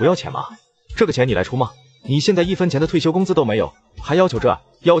1厅的不要钱吗？这个钱你来出吗？你现在1分钱的退休工资都没有，还要求这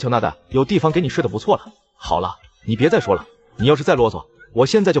要求那的，有地方给你睡的不错了。好了，你别再说了，你要是再啰嗦，我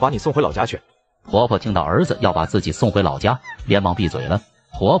现在就把你送回老家去。婆婆听到儿子要把自己送回老家，连忙闭嘴了。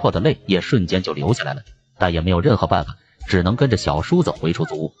婆婆的泪也瞬间就流下来了，但也没有任何办法，只能跟着小叔子回出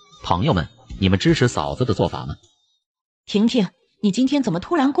祖屋。朋友们，你们支持嫂子的做法吗？婷婷，你今天怎么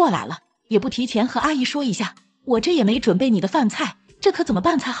突然过来了？也不提前和阿姨说一下，我这也没准备你的饭菜，这可怎么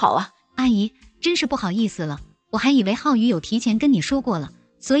办才好啊？阿姨，真是不好意思了，我还以为浩宇有提前跟你说过了，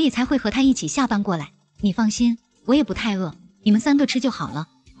所以才会和他一起下班过来。你放心，我也不太饿，你们3个吃就好了，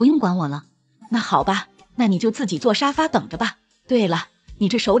不用管我了。那好吧，那你就自己坐沙发等着吧。对了，你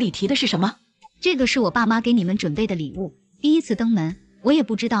这手里提的是什么？这个是我爸妈给你们准备的礼物，第一次登门，我也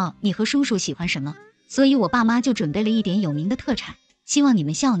不知道你和叔叔喜欢什么，所以我爸妈就准备了一点有名的特产，希望你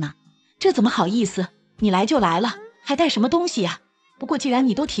们笑纳。这怎么好意思，你来就来了，还带什么东西呀？不过既然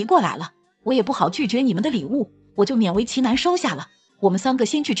你都提过来了，我也不好拒绝你们的礼物，我就勉为其难收下了。我们3个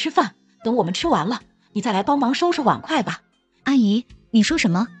先去吃饭，等我们吃完了，你再来帮忙收拾碗筷吧。阿姨，你说什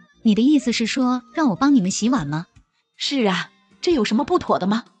么？你的意思是说让我帮你们洗碗吗？是啊，这有什么不妥的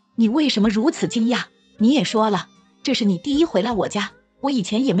吗？你为什么如此惊讶？你也说了，这是你第一回来我家，我以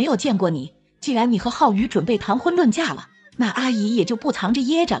前也没有见过你。既然你和浩宇准备谈婚论嫁了，那阿姨也就不藏着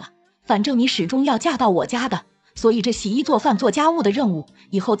掖着了。反正你始终要嫁到我家的，所以这洗衣做饭做家务的任务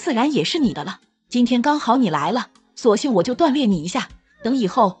以后自然也是你的了。今天刚好你来了，索性我就锻炼你一下，等以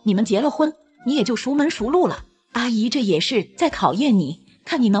后你们结了婚，你也就熟门熟路了。阿姨这也是在考验你，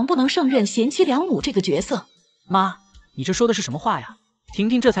看你能不能胜任贤妻良母这个角色。妈，你这说的是什么话呀？婷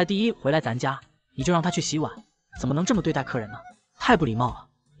婷这才第一回来咱家，你就让她去洗碗，怎么能这么对待客人呢？太不礼貌了。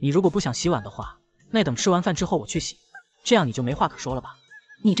你如果不想洗碗的话，那等吃完饭之后我去洗，这样你就没话可说了吧？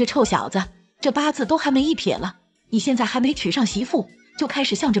你这臭小子，这八字都还没一撇了，你现在还没娶上媳妇，就开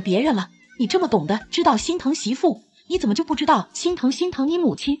始向着别人了。你这么懂得知道心疼媳妇，你怎么就不知道心疼你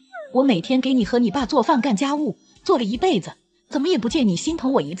母亲？我每天给你和你爸做饭干家务，做了一辈子，怎么也不见你心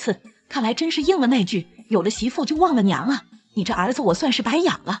疼我一次。看来真是应了那句有了媳妇就忘了娘啊！你这儿子我算是白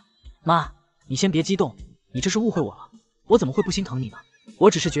养了。妈，你先别激动，你这是误会我了，我怎么会不心疼你呢？我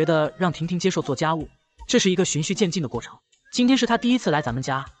只是觉得让婷婷接受做家务，这是一个循序渐进的过程。今天是她第一次来咱们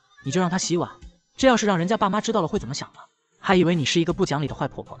家，你就让她洗碗，这要是让人家爸妈知道了会怎么想呢？还以为你是一个不讲理的坏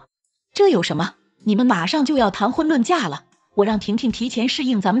婆婆呢。这有什么？你们马上就要谈婚论嫁了，我让婷婷提前适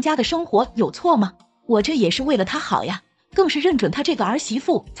应咱们家的生活有错吗？我这也是为了她好呀，更是认准她这个儿媳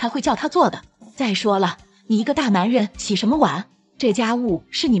妇才会叫她做的。再说了，你一个大男人洗什么碗？这家务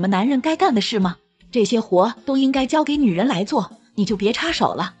是你们男人该干的事吗？这些活都应该交给女人来做，你就别插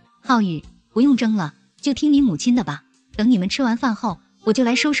手了。浩宇，不用争了，就听你母亲的吧。等你们吃完饭后，我就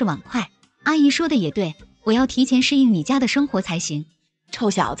来收拾碗筷。阿姨说的也对，我要提前适应你家的生活才行。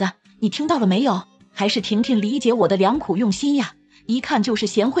臭小子，你听到了没有？还是婷婷理解我的良苦用心呀，一看就是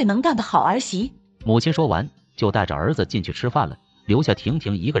贤惠能干的好儿媳。母亲说完就带着儿子进去吃饭了，留下婷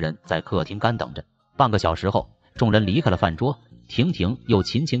婷一个人在客厅干等着。半个小时后，众人离开了饭桌，婷婷又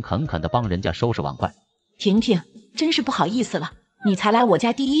勤勤恳恳地帮人家收拾碗筷。婷婷，真是不好意思了，你才来我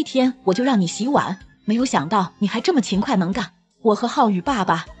家第一天我就让你洗碗，没有想到你还这么勤快能干。我和浩宇爸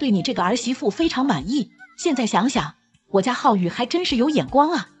爸对你这个儿媳妇非常满意，现在想想，我家浩宇还真是有眼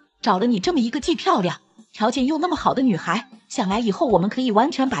光啊，找了你这么一个既漂亮条件又那么好的女孩，想来以后我们可以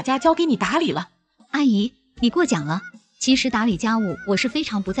完全把家交给你打理了。阿姨，你过奖了，其实打理家务我是非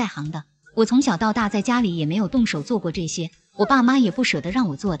常不在行的，我从小到大在家里也没有动手做过这些，我爸妈也不舍得让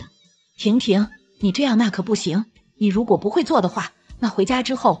我做的。婷婷，你这样那可不行，你如果不会做的话，那回家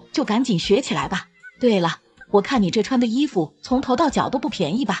之后就赶紧学起来吧。对了，我看你这穿的衣服从头到脚都不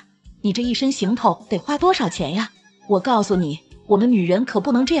便宜吧？你这一身行头得花多少钱呀？我告诉你，我们女人可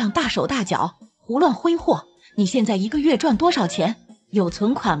不能这样大手大脚胡乱挥霍。你现在一个月赚多少钱？有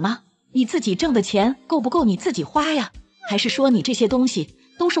存款吗？你自己挣的钱够不够你自己花呀？还是说你这些东西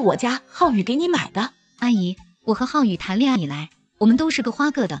都是我家浩宇给你买的？阿姨，我和浩宇谈恋爱以来，我们都是个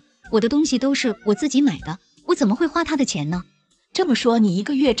花个的，我的东西都是我自己买的，我怎么会花他的钱呢？这么说你一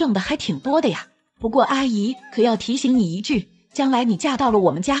个月挣的还挺多的呀。不过阿姨可要提醒你一句，将来你嫁到了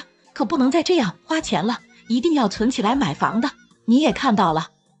我们家，可不能再这样花钱了，一定要存起来买房的。你也看到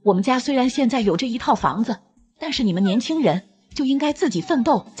了，我们家虽然现在有这一套房子，但是你们年轻人就应该自己奋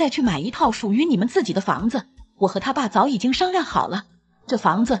斗，再去买一套属于你们自己的房子。我和他爸早已经商量好了，这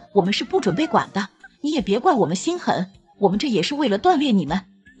房子我们是不准备管的，你也别怪我们心狠，我们这也是为了锻炼你们。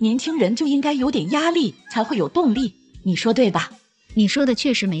年轻人就应该有点压力才会有动力，你说对吧？你说的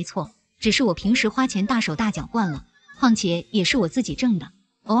确实没错，只是我平时花钱大手大脚惯了，况且也是我自己挣的，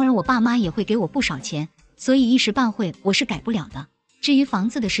偶尔我爸妈也会给我不少钱，所以一时半会我是改不了的。至于房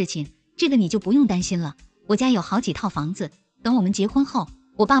子的事情，这个你就不用担心了。我家有好几套房子，等我们结婚后，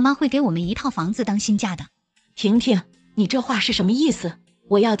我爸妈会给我们一套房子当新家的。婷婷，你这话是什么意思？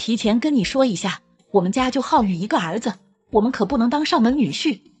我要提前跟你说一下，我们家就浩宇一个儿子，我们可不能当上门女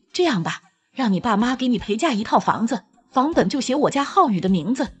婿。这样吧，让你爸妈给你陪嫁一套房子，房本就写我家浩宇的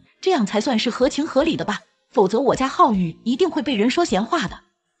名字，这样才算是合情合理的吧？否则我家浩宇一定会被人说闲话的。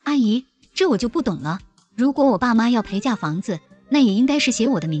阿姨，这我就不懂了。如果我爸妈要陪嫁房子，那也应该是写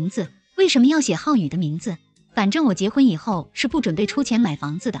我的名字，为什么要写浩宇的名字？反正我结婚以后是不准备出钱买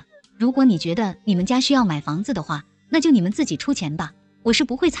房子的。如果你觉得你们家需要买房子的话，那就你们自己出钱吧，我是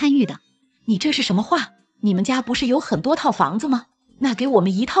不会参与的。你这是什么话？你们家不是有很多套房子吗？那给我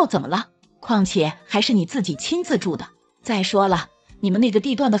们一套怎么了？况且还是你自己亲自住的。再说了，你们那个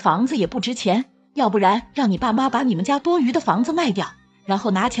地段的房子也不值钱，要不然让你爸妈把你们家多余的房子卖掉，然后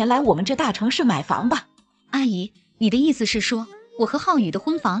拿钱来我们这大城市买房吧。阿姨，你的意思是说，我和浩宇的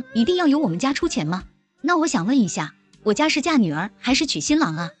婚房一定要由我们家出钱吗？那我想问一下，我家是嫁女儿还是娶新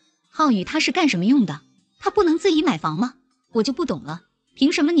郎啊？浩宇他是干什么用的？他不能自己买房吗？我就不懂了，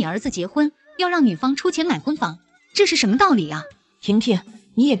凭什么你儿子结婚要让女方出钱买婚房？这是什么道理啊？婷婷，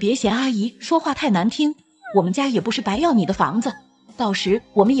你也别嫌阿姨说话太难听，我们家也不是白要你的房子，到时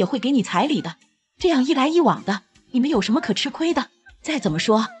我们也会给你彩礼的，这样一来一往的，你们有什么可吃亏的？再怎么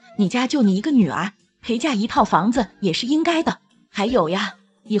说，你家就你一个女儿，陪嫁一套房子也是应该的。还有呀，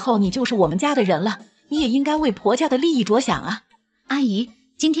以后你就是我们家的人了，你也应该为婆家的利益着想啊。阿姨，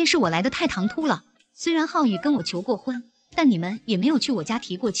今天是我来的太唐突了，虽然浩宇跟我求过婚，但你们也没有去我家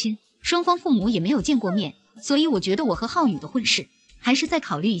提过亲，双方父母也没有见过面，所以我觉得我和浩宇的婚事还是再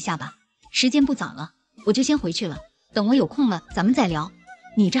考虑一下吧。时间不早了，我就先回去了，等我有空了咱们再聊。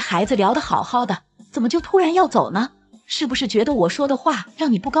你这孩子聊得好好的，怎么就突然要走呢？是不是觉得我说的话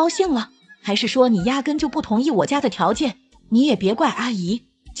让你不高兴了？还是说你压根就不同意我家的条件？你也别怪阿姨，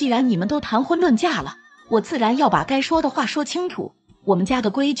既然你们都谈婚论嫁了，我自然要把该说的话说清楚。我们家的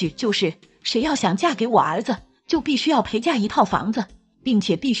规矩就是，谁要想嫁给我儿子，就必须要陪嫁一套房子，并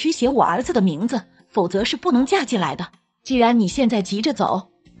且必须写我儿子的名字，否则是不能嫁进来的。既然你现在急着走，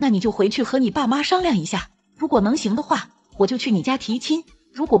那你就回去和你爸妈商量一下，如果能行的话，我就去你家提亲，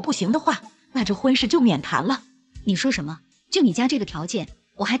如果不行的话，那这婚事就免谈了。你说什么？就你家这个条件，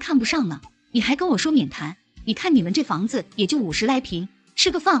我还看不上呢，你还跟我说免谈？你看你们这房子也就50来平，吃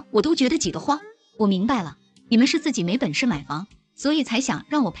个饭我都觉得挤得慌。我明白了，你们是自己没本事买房，所以才想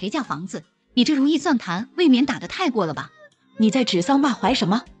让我陪嫁房子。你这如意算盘未免打得太过了吧？你在指桑骂槐什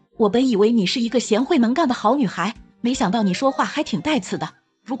么？我本以为你是一个贤惠能干的好女孩，没想到你说话还挺带刺的。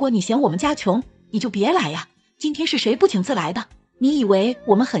如果你嫌我们家穷，你就别来呀。今天是谁不请自来的？你以为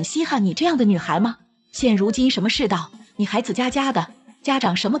我们很稀罕你这样的女孩吗？现如今什么世道，你孩子家家的，家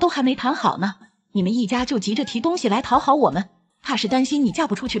长什么都还没谈好呢，你们一家就急着提东西来讨好我们，怕是担心你嫁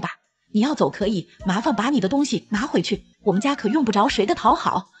不出去吧？你要走可以，麻烦把你的东西拿回去，我们家可用不着谁的讨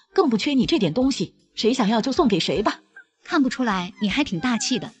好，更不缺你这点东西，谁想要就送给谁吧。看不出来你还挺大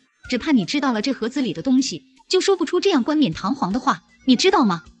气的，只怕你知道了这盒子里的东西，就说不出这样冠冕堂皇的话，你知道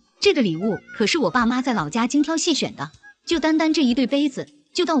吗？这个礼物可是我爸妈在老家精挑细选的，就单单这一对杯子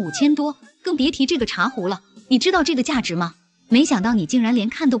就到5000多，更别提这个茶壶了，你知道这个价值吗？没想到你竟然连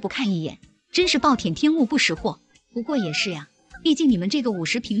看都不看一眼，真是暴殄天物不识货。不过也是呀，毕竟你们这个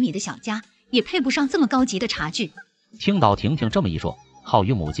50平米的小家也配不上这么高级的茶具。听到婷婷这么一说，浩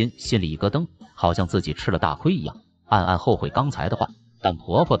宇母亲心里一咯噔，好像自己吃了大亏一样，暗暗后悔刚才的话，但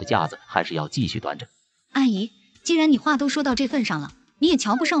婆婆的架子还是要继续端着。阿姨，既然你话都说到这份上了，你也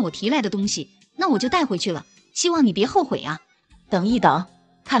瞧不上我提来的东西，那我就带回去了，希望你别后悔啊。等一等，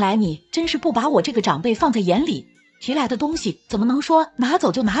看来你真是不把我这个长辈放在眼里，提来的东西怎么能说拿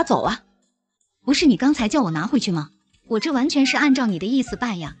走就拿走啊？不是你刚才叫我拿回去吗？我这完全是按照你的意思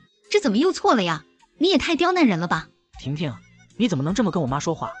办呀，这怎么又错了呀？你也太刁难人了吧。婷婷，你怎么能这么跟我妈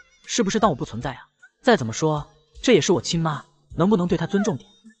说话？是不是当我不存在啊？再怎么说这也是我亲妈，能不能对她尊重点？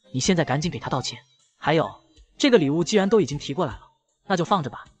你现在赶紧给她道歉。还有，这个礼物既然都已经提过来了，那就放着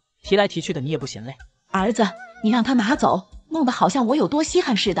吧，提来提去的你也不嫌累。儿子，你让他拿走，弄得好像我有多稀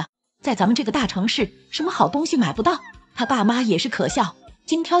罕似的。在咱们这个大城市，什么好东西买不到？他爸妈也是可笑，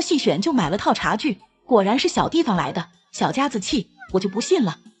精挑细选就买了套茶具，果然是小地方来的，小家子气，我就不信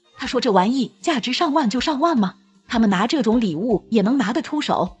了。他说这玩意价值上万就上万吗？他们拿这种礼物也能拿得出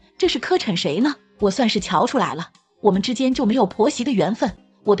手，这是磕碜谁呢？我算是瞧出来了，我们之间就没有婆媳的缘分，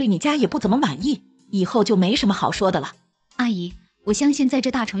我对你家也不怎么满意，以后就没什么好说的了。阿姨，我相信在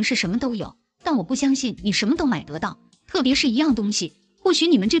这大城市什么都有，但我不相信你什么都买得到，特别是一样东西，或许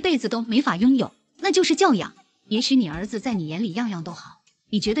你们这辈子都没法拥有，那就是教养。也许你儿子在你眼里样样都好，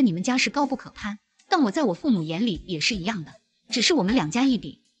你觉得你们家是高不可攀，但我在我父母眼里也是一样的，只是我们两家一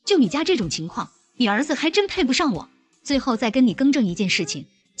比，就你家这种情况，你儿子还真配不上我。最后再跟你更正一件事情，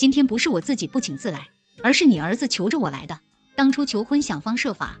今天不是我自己不请自来，而是你儿子求着我来的。当初求婚想方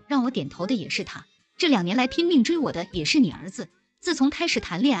设法让我点头的也是他，这2年来拼命追我的也是你儿子。自从开始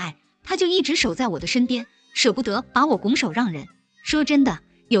谈恋爱，他就一直守在我的身边，舍不得把我拱手让人。说真的，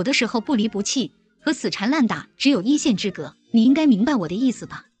有的时候不离不弃和死缠烂打只有1线之隔，你应该明白我的意思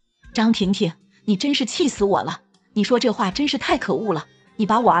吧？张婷婷，你真是气死我了！你说这话真是太可恶了！你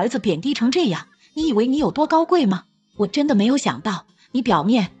把我儿子贬低成这样，你以为你有多高贵吗？我真的没有想到，你表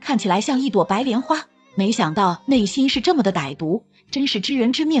面看起来像一朵白莲花，没想到内心是这么的歹毒，真是知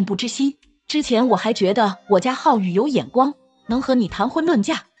人知面不知心。之前我还觉得我家浩宇有眼光，能和你谈婚论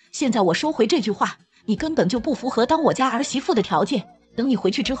嫁，现在我收回这句话，你根本就不符合当我家儿媳妇的条件。等你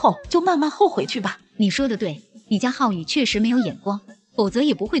回去之后，就慢慢后悔去吧。你说的对，你家浩宇确实没有眼光，否则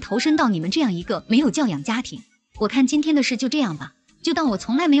也不会投身到你们这样一个没有教养家庭。我看今天的事就这样吧，就当我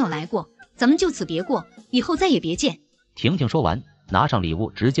从来没有来过，咱们就此别过，以后再也别见。婷婷说完，拿上礼物，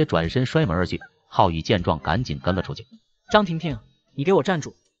直接转身摔门而去。浩宇见状，赶紧跟了出去。张婷婷，你给我站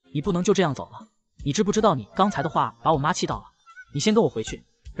住！你不能就这样走了。你知不知道你刚才的话把我妈气到了？你先跟我回去，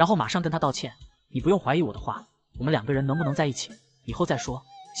然后马上跟她道歉。你不用怀疑我的话，我们2个人能不能在一起，以后再说。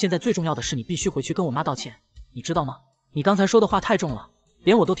现在最重要的是你必须回去跟我妈道歉，你知道吗？你刚才说的话太重了，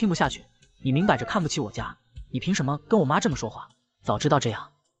连我都听不下去。你明摆着看不起我家，你凭什么跟我妈这么说话？早知道这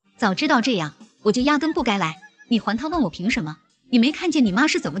样，我就压根不该来。你还他问我凭什么？你没看见你妈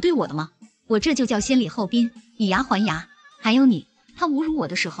是怎么对我的吗？我这就叫先礼后兵，以牙还牙。还有你，他侮辱我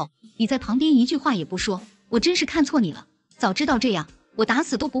的时候，你在旁边一句话也不说，我真是看错你了。早知道这样，我打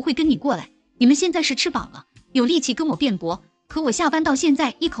死都不会跟你过来。你们现在是吃饱了，有力气跟我辩驳，可我下班到现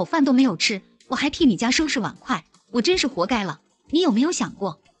在一口饭都没有吃，我还替你家收拾碗筷，我真是活该了。你有没有想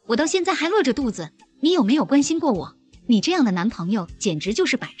过，我到现在还饿着肚子，你有没有关心过我？你这样的男朋友简直就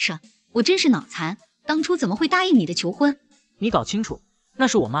是摆设，我真是脑残，当初怎么会答应你的求婚？你搞清楚，那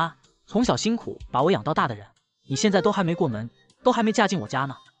是我妈，从小辛苦把我养到大的人，你现在都还没过门，都还没嫁进我家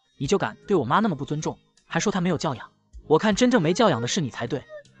呢，你就敢对我妈那么不尊重，还说她没有教养。我看真正没教养的是你才对，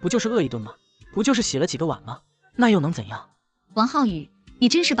不就是饿一顿吗？不就是洗了几个碗吗？那又能怎样？王浩宇，你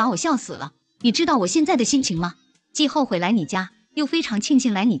真是把我笑死了。你知道我现在的心情吗？既后悔来你家，又非常庆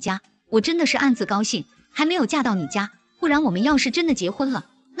幸来你家，我真的是暗自高兴，还没有嫁到你家，不然我们要是真的结婚了，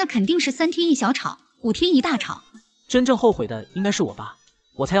那肯定是3天一小吵，5天一大吵。真正后悔的应该是我吧，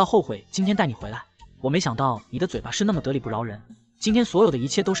我才要后悔今天带你回来。我没想到你的嘴巴是那么得理不饶人，今天所有的一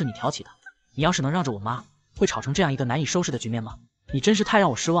切都是你挑起的。你要是能让着我妈，会吵成这样一个难以收拾的局面吗？你真是太让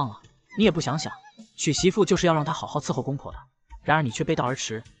我失望了。你也不想想，娶媳妇就是要让她好好伺候公婆的，然而你却背道而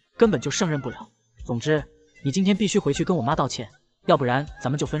驰，根本就胜任不了。总之，你今天必须回去跟我妈道歉，要不然咱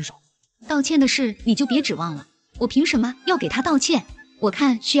们就分手。道歉的事你就别指望了，我凭什么要给她道歉？我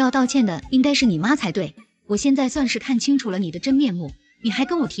看需要道歉的应该是你妈才对。我现在算是看清楚了你的真面目，你还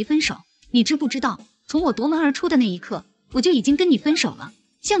跟我提分手，你知不知道，从我夺门而出的那一刻，我就已经跟你分手了。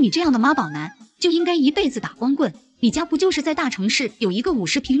像你这样的妈宝男，就应该一辈子打光棍。你家不就是在大城市有一个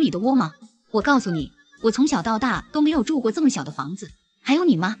50平米的窝吗？我告诉你，我从小到大都没有住过这么小的房子。还有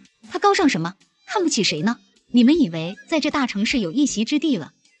你妈，她高尚什么？看不起谁呢？你们以为在这大城市有一席之地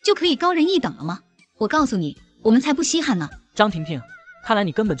了，就可以高人一等了吗？我告诉你，我们才不稀罕呢。张婷婷，看来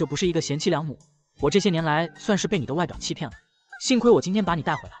你根本就不是一个贤妻良母，我这些年来算是被你的外表欺骗了。幸亏我今天把你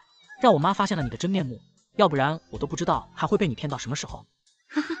带回来，让我妈发现了你的真面目，要不然我都不知道还会被你骗到什么时候。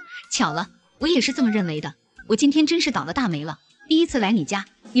哈哈，巧了，我也是这么认为的。我今天真是倒了大霉了。第一次来你家，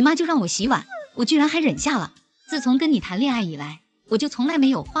你妈就让我洗碗，我居然还忍下了。自从跟你谈恋爱以来，我就从来没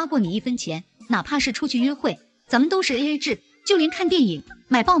有花过你1分钱，哪怕是出去约会，咱们都是 AA 制，就连看电影、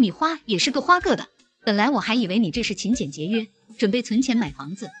买爆米花也是个花个的。本来我还以为你这是勤俭节约，准备存钱买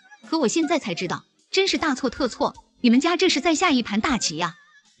房子，可我现在才知道，真是大错特错。你们家这是在下一盘大棋呀！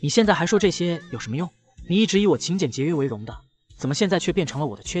你现在还说这些有什么用？你一直以我勤俭节约为荣的，怎么现在却变成了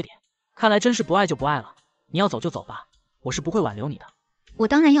我的缺点？看来真是不爱就不爱了。你要走就走吧，我是不会挽留你的。我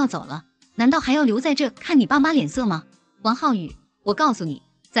当然要走了，难道还要留在这看你爸妈脸色吗？王浩宇，我告诉你，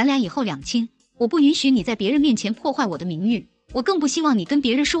咱俩以后两清，我不允许你在别人面前破坏我的名誉，我更不希望你跟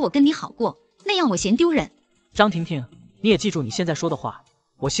别人说我跟你好过，那样我嫌丢人。张婷婷，你也记住你现在说的话，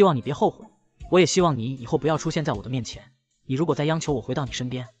我希望你别后悔，我也希望你以后不要出现在我的面前。你如果再央求我回到你身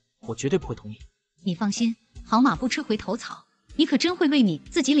边，我绝对不会同意。你放心，好马不吃回头草，你可真会为你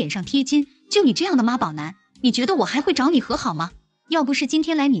自己脸上贴金。就你这样的妈宝男，你觉得我还会找你和好吗？要不是今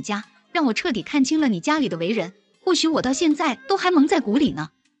天来你家，让我彻底看清了你家里的为人，或许我到现在都还蒙在鼓里呢。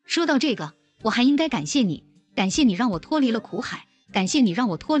说到这个，我还应该感谢你，感谢你让我脱离了苦海，感谢你让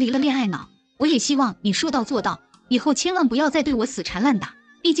我脱离了恋爱脑。我也希望你说到做到，以后千万不要再对我死缠烂打，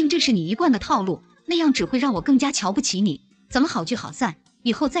毕竟这是你一贯的套路，那样只会让我更加瞧不起你。咱们好聚好散，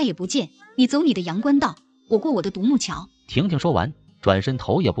以后再也不见。你走你的阳关道，我过我的独木桥。婷婷说完，转身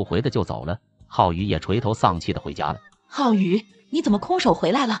头也不回的就走了。浩宇也垂头丧气的回家了。浩宇，你怎么空手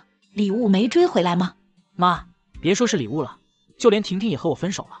回来了？礼物没追回来吗？妈，别说是礼物了，就连婷婷也和我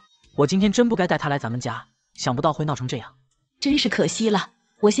分手了。我今天真不该带她来咱们家，想不到会闹成这样，真是可惜了。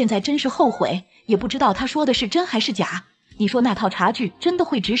我现在真是后悔，也不知道他说的是真还是假。你说那套茶具真的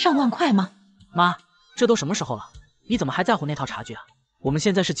会值上万块吗？妈，这都什么时候了，你怎么还在乎那套茶具啊？我们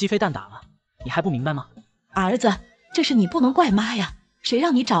现在是鸡飞蛋打了，你还不明白吗？儿子，这是你不能怪妈呀，谁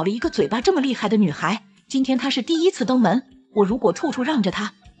让你找了一个嘴巴这么厉害的女孩？今天她是第一次登门，我如果处处让着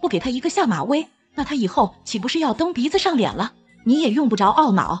她，不给她一个下马威，那她以后岂不是要蹬鼻子上脸了？你也用不着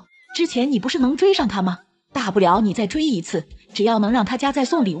懊恼，之前你不是能追上她吗？大不了你再追一次，只要能让她家再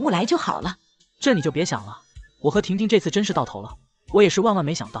送礼物来就好了。这你就别想了，我和婷婷这次真是到头了，我也是万万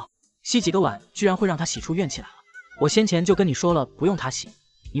没想到，洗几个碗居然会让她洗出怨气来了。我先前就跟你说了不用她洗，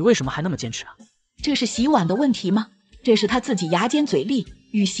你为什么还那么坚持啊？这是洗碗的问题吗？这是她自己牙尖嘴利，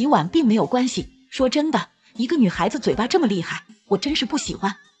与洗碗并没有关系。说真的，一个女孩子嘴巴这么厉害，我真是不喜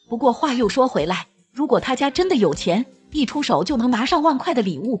欢。不过话又说回来，如果她家真的有钱，一出手就能拿上万块的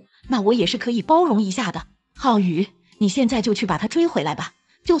礼物，那我也是可以包容一下的。浩宇，你现在就去把她追回来吧，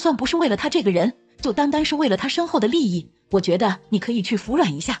就算不是为了她这个人，就单单是为了她身后的利益，我觉得你可以去服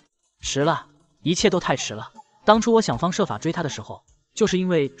软一下。迟了，一切都太迟了。当初我想方设法追她的时候，就是因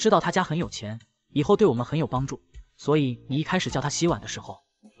为知道她家很有钱，以后对我们很有帮助，所以你一开始叫她洗碗的时候，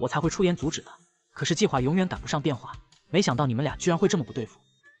我才会出言阻止的。可是计划永远赶不上变化，没想到你们俩居然会这么不对付。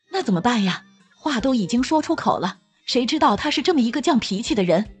那怎么办呀？话都已经说出口了，谁知道他是这么一个犟脾气的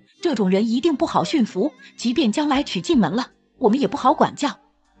人，这种人一定不好驯服，即便将来娶进门了，我们也不好管教。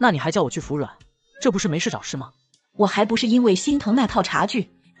那你还叫我去服软，这不是没事找事吗？我还不是因为心疼那套茶具，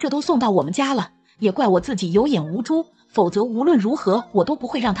这都送到我们家了，也怪我自己有眼无珠，否则无论如何我都不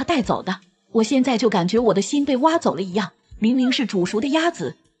会让他带走的。我现在就感觉我的心被挖走了一样，明明是煮熟的鸭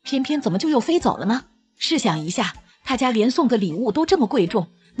子，偏偏怎么就又飞走了呢？试想一下，他家连送个礼物都这么贵重，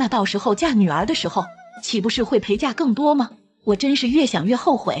那到时候嫁女儿的时候，岂不是会陪嫁更多吗？我真是越想越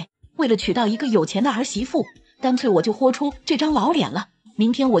后悔，为了娶到一个有钱的儿媳妇，干脆我就豁出这张老脸了。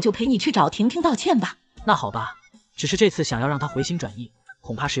明天我就陪你去找婷婷道歉吧。那好吧，只是这次想要让她回心转意，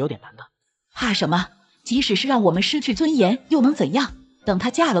恐怕是有点难的。怕什么？即使是让我们失去尊严又能怎样？等她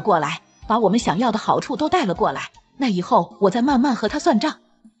嫁了过来，把我们想要的好处都带了过来，那以后我再慢慢和她算账。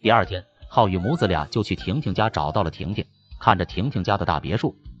第二天，浩宇母子俩就去婷婷家找到了婷婷，看着婷婷家的大别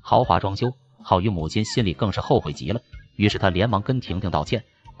墅，豪华装修，浩宇母亲心里更是后悔极了。于是他连忙跟婷婷道歉，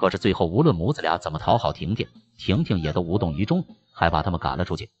可是最后无论母子俩怎么讨好婷婷，婷婷也都无动于衷，还把他们赶了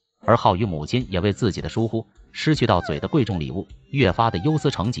出去。而浩宇母亲也为自己的疏忽，失去到嘴的贵重礼物，越发的忧思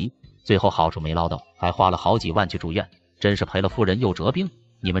成疾，最后好处没捞到，还花了好几万去住院，真是赔了夫人又折兵。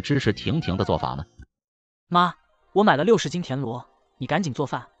你们支持婷婷的做法吗？妈，我买了60斤田螺，你赶紧做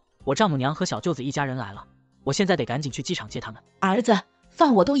饭，我丈母娘和小舅子一家人来了，我现在得赶紧去机场接他们。儿子，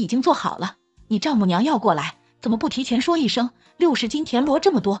饭我都已经做好了，你丈母娘要过来，怎么不提前说一声？60斤田螺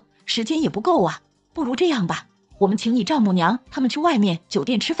这么多，时间也不够啊。不如这样吧，我们请你丈母娘他们去外面酒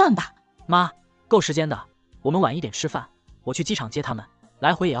店吃饭吧。妈，够时间的，我们晚一点吃饭，我去机场接他们，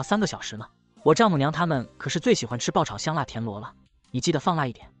来回也要3个小时呢。我丈母娘他们可是最喜欢吃爆炒香辣田螺了，你记得放辣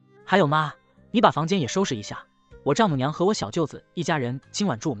一点。还有妈，你把房间也收拾一下，我丈母娘和我小舅子一家人今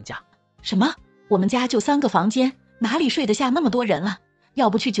晚住我们家。什么？我们家就3个房间，哪里睡得下那么多人了？要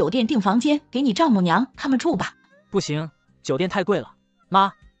不去酒店订房间给你丈母娘他们住吧。不行，酒店太贵了。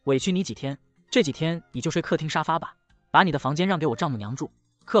妈，委屈你几天，这几天你就睡客厅沙发吧，把你的房间让给我丈母娘住，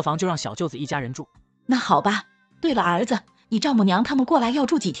客房就让小舅子一家人住。那好吧。对了，儿子，你丈母娘他们过来要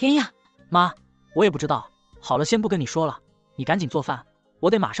住几天呀？妈，我也不知道，好了，先不跟你说了，你赶紧做饭，我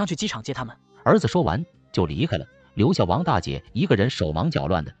得马上去机场接他们。儿子说完就离开了，留下王大姐一个人手忙脚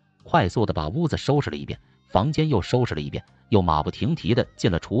乱的，快速的把屋子收拾了一遍，房间又收拾了一遍，又马不停蹄的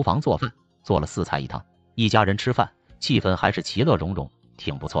进了厨房做饭，做了4菜1汤，一家人吃饭，气氛还是其乐融融，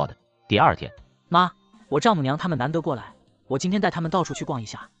挺不错的。第二天，妈，我丈母娘他们难得过来，我今天带他们到处去逛一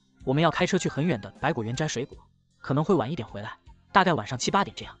下，我们要开车去很远的百果园摘水果，可能会晚一点回来，大概晚上7、8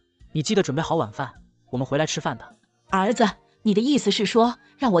点这样，你记得准备好晚饭，我们回来吃饭的。儿子，你的意思是说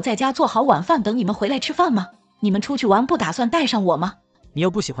让我在家做好晚饭等你们回来吃饭吗？你们出去玩不打算带上我吗？你又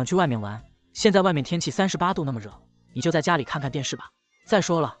不喜欢去外面玩，现在外面天气38度那么热，你就在家里看看电视吧。再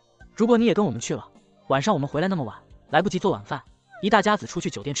说了，如果你也跟我们去了，晚上我们回来那么晚，来不及做晚饭，一大家子出去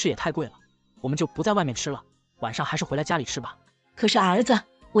酒店吃也太贵了，我们就不在外面吃了，晚上还是回来家里吃吧。可是儿子，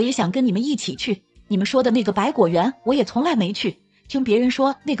我也想跟你们一起去，你们说的那个百果园我也从来没去，听别人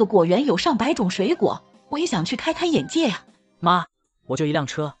说那个果园有上百种水果，我也想去开开眼界呀。妈，我就一辆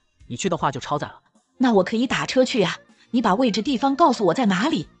车，你去的话就超载了。那我可以打车去呀，你把位置地方告诉我在哪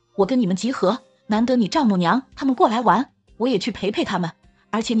里，我跟你们集合。难得你丈母娘他们过来玩，我也去陪陪他们。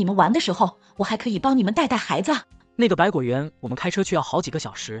而且你们玩的时候，我还可以帮你们带带孩子。那个百果园我们开车去要好几个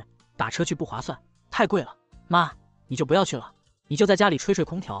小时，打车去不划算，太贵了。妈，你就不要去了，你就在家里吹吹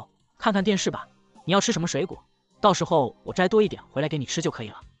空调，看看电视吧。你要吃什么水果，到时候我摘多一点回来给你吃就可以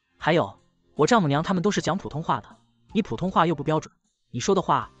了。还有，我丈母娘他们都是讲普通话的，你普通话又不标准，你说的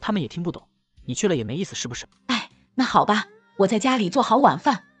话他们也听不懂，你去了也没意思，是不是？哎，那好吧，我在家里做好晚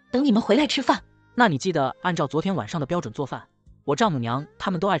饭，等你们回来吃饭。那你记得按照昨天晚上的标准做饭，我丈母娘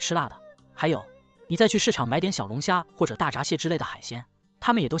他们都爱吃辣的。还有，你再去市场买点小龙虾或者大闸蟹之类的海鲜，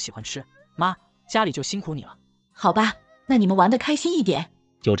他们也都喜欢吃。妈，家里就辛苦你了。好吧，那你们玩得开心一点。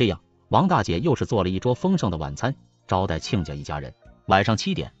就这样，王大姐又是做了一桌丰盛的晚餐，招待亲家一家人。晚上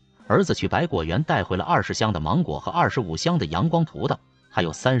7点，儿子去百果园带回了20箱的芒果和25箱的阳光葡萄，还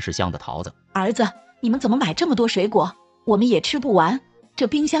有30箱的桃子。儿子，你们怎么买这么多水果？我们也吃不完，这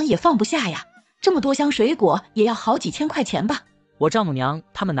冰箱也放不下呀。这么多箱水果也要好几千块钱吧？我丈母娘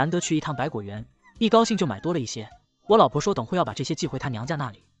他们难得去一趟百果园，一高兴就买多了一些。我老婆说等会要把这些寄回她娘家那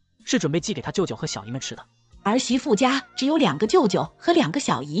里，是准备寄给她舅舅和小姨们吃的。儿媳妇家只有2个舅舅和2个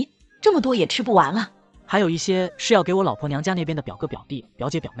小姨，这么多也吃不完了。还有一些是要给我老婆娘家那边的表哥表弟表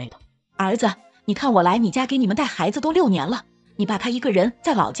姐表妹的。儿子，你看我来你家给你们带孩子都6年了，你爸他一个人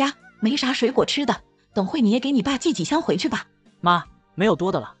在老家没啥水果吃的，等会你也给你爸寄几箱回去吧。妈，没有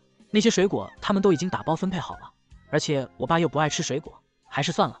多的了，那些水果他们都已经打包分配好了，而且我爸又不爱吃水果，还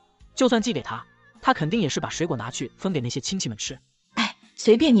是算了，就算寄给他，他肯定也是把水果拿去分给那些亲戚们吃。哎，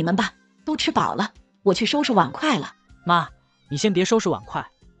随便你们吧，都吃饱了，我去收拾碗筷了。妈，你先别收拾碗筷，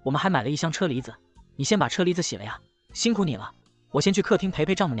我们还买了一箱车厘子，你先把车厘子洗了呀，辛苦你了。我先去客厅陪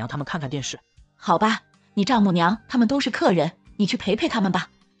陪丈母娘他们看看电视。好吧，你丈母娘他们都是客人，你去陪陪他们吧。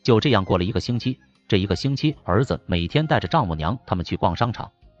就这样过了1个星期，这1个星期，儿子每天带着丈母娘他们去逛商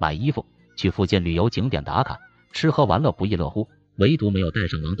场、买衣服，去附近旅游景点打卡，吃喝玩乐不亦乐乎，唯独没有带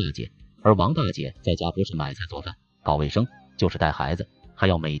上王大姐。而王大姐在家不是买菜做饭、搞卫生，就是带孩子，还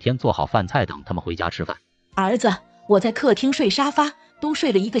要每天做好饭菜等他们回家吃饭。儿子，我在客厅睡沙发，都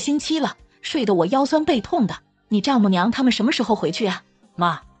睡了1个星期了，睡得我腰酸背痛的。你丈母娘他们什么时候回去啊？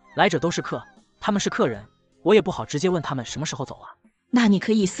妈，来者都是客，他们是客人，我也不好直接问他们什么时候走啊。那你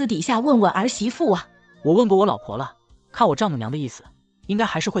可以私底下问问儿媳妇啊。我问过我老婆了，看我丈母娘的意思，应该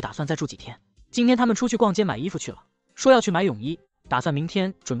还是会打算再住几天。今天他们出去逛街买衣服去了，说要去买泳衣，打算明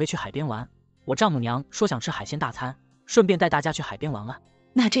天准备去海边玩。我丈母娘说想吃海鲜大餐，顺便带大家去海边玩玩。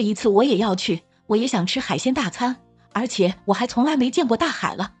那这一次我也要去，我也想吃海鲜大餐，而且我还从来没见过大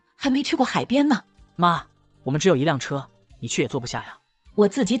海了，还没去过海边呢。妈，我们只有1辆车，你去也坐不下呀。我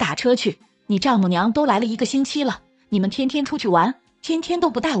自己打车去，你丈母娘都来了1个星期了，你们天天出去玩，天天都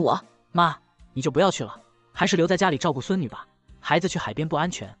不带我。妈，你就不要去了，还是留在家里照顾孙女吧，孩子去海边不安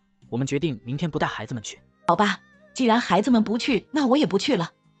全，我们决定明天不带孩子们去。好吧，既然孩子们不去，那我也不去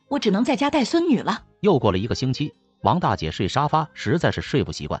了，我只能在家带孙女了。又过了1个星期，王大姐睡沙发实在是睡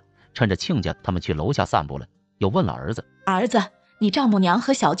不习惯，趁着亲家他们去楼下散步了，又问了儿子：儿子，你丈母娘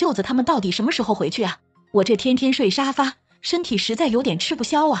和小舅子他们到底什么时候回去啊？我这天天睡沙发，身体实在有点吃不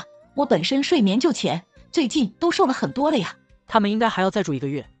消啊，我本身睡眠就浅，最近都瘦了很多了呀。他们应该还要再住1个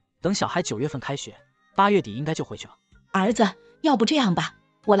月，等小孩9月份开学，8月底应该就回去了。儿子，要不这样吧，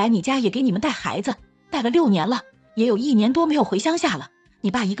我来你家也给你们带孩子，带了6年了，也有1年多没有回乡下了。你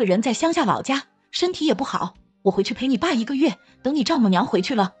爸一个人在乡下老家，身体也不好，我回去陪你爸1个月，等你丈母娘回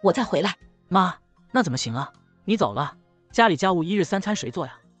去了，我再回来。妈，那怎么行啊？你走了，家里家务1日3餐谁做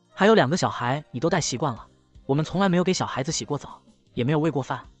呀？还有2个小孩你都带习惯了，我们从来没有给小孩子洗过澡，也没有喂过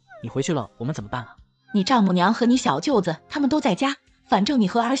饭，你回去了我们怎么办啊？你丈母娘和你小舅子他们都在家，反正你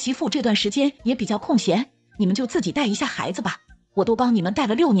和儿媳妇这段时间也比较空闲，你们就自己带一下孩子吧。我都帮你们带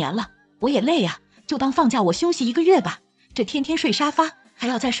了6年了，我也累呀，就当放假我休息1个月吧。这天天睡沙发还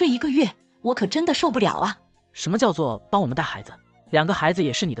要再睡1个月，我可真的受不了啊。什么叫做帮我们带孩子？2个孩子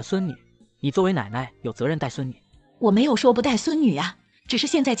也是你的孙女，你作为奶奶有责任带孙女。我没有说不带孙女啊，只是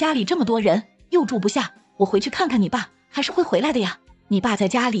现在家里这么多人又住不下，我回去看看你爸还是会回来的呀。你爸在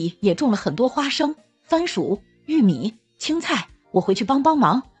家里也种了很多花生、番薯、玉米、青菜，我回去帮帮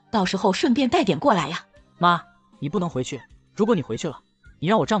忙，到时候顺便带点过来呀。妈，你不能回去，如果你回去了，你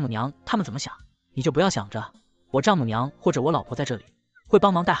让我丈母娘他们怎么想？你就不要想着我丈母娘或者我老婆在这里会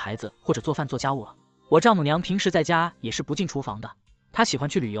帮忙带孩子或者做饭做家务了。我丈母娘平时在家也是不进厨房的，她喜欢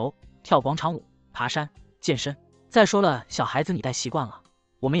去旅游、跳广场舞、爬山、健身。再说了，小孩子你带习惯了，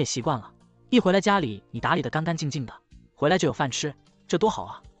我们也习惯了，一回来家里你打理得干干净净的，回来就有饭吃，这多好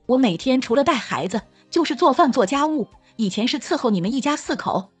啊！我每天除了带孩子，就是做饭做家务。以前是伺候你们一家4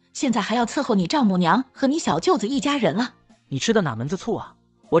口，现在还要伺候你丈母娘和你小舅子一家人了。你吃的哪门子醋啊？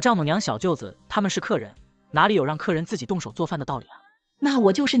我丈母娘、小舅子他们是客人，哪里有让客人自己动手做饭的道理啊？那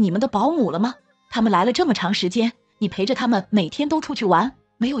我就是你们的保姆了吗？他们来了这么长时间，你陪着他们每天都出去玩，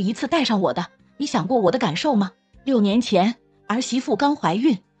没有一次带上我的，你想过我的感受吗？6年前儿媳妇刚怀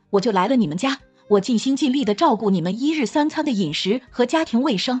孕，我就来了你们家，我尽心尽力地照顾你们1日3餐的饮食和家庭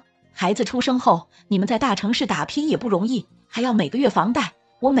卫生。孩子出生后，你们在大城市打拼也不容易，还要每个月房贷，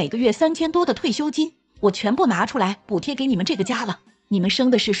我每个月3000多的退休金，我全部拿出来补贴给你们这个家了。你们生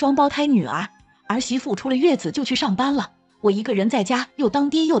的是双胞胎女儿，儿媳妇出了月子就去上班了，我一个人在家又当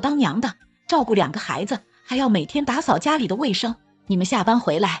爹又当娘的，照顾2个孩子，还要每天打扫家里的卫生。你们下班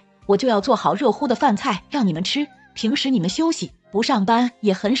回来，我就要做好热乎的饭菜让你们吃。平时你们休息不上班，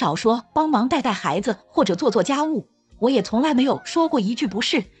也很少说帮忙带带孩子或者做做家务，我也从来没有说过一句不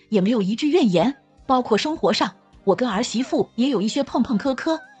是，也没有一句怨言。包括生活上，我跟儿媳妇也有一些碰碰磕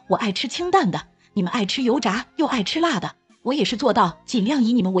磕，我爱吃清淡的，你们爱吃油炸又爱吃辣的，我也是做到尽量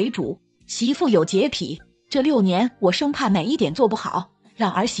以你们为主。媳妇有洁癖，这6年我生怕哪一点做不好，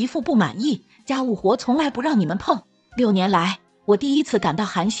让儿媳妇不满意，家务活从来不让你们碰。6年来，我第一次感到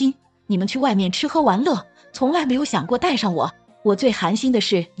寒心，你们去外面吃喝玩乐，从来没有想过带上我。我最寒心的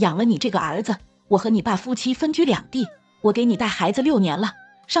是养了你这个儿子，我和你爸夫妻分居2地，我给你带孩子6年了。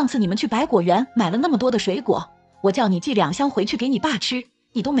上次你们去百果园买了那么多的水果，我叫你寄2箱回去给你爸吃，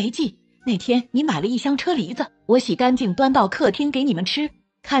你都没寄。那天你买了1箱车厘子，我洗干净端到客厅给你们吃，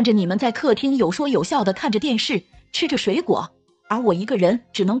看着你们在客厅有说有笑的看着电视，吃着水果，而我一个人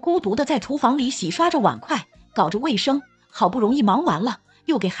只能孤独的在厨房里洗刷着碗筷，搞着卫生。好不容易忙完了，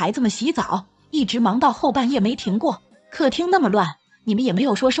又给孩子们洗澡，一直忙到后半夜没停过。客厅那么乱，你们也没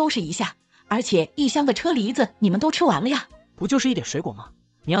有说收拾一下，而且1箱的车厘子你们都吃完了呀。不就是一点水果吗？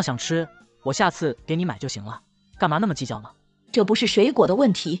你要想吃，我下次给你买就行了，干嘛那么计较呢？这不是水果的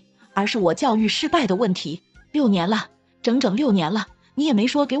问题，而是我教育失败的问题。6年了，整整6年了，你也没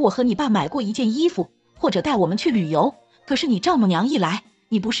说给我和你爸买过一件衣服，或者带我们去旅游。可是你丈母娘一来，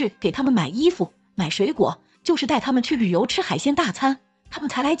你不是给他们买衣服买水果，就是带他们去旅游吃海鲜大餐。他们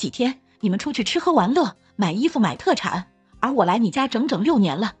才来几天，你们出去吃喝玩乐，买衣服买特产，而我来你家整整6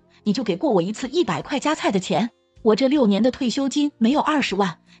年了，你就给过我一次100块夹菜的钱。我这6年的退休金没有20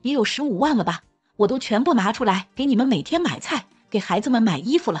万，也有15万了吧，我都全部拿出来给你们每天买菜，给孩子们买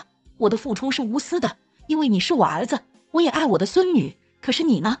衣服了。我的付出是无私的，因为你是我儿子，我也爱我的孙女。可是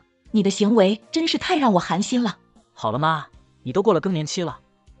你呢？你的行为真是太让我寒心了。好了妈，你都过了更年期了，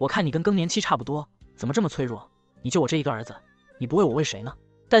我看你跟更年期差不多，怎么这么脆弱？你就我这一个儿子，你不为我为谁呢？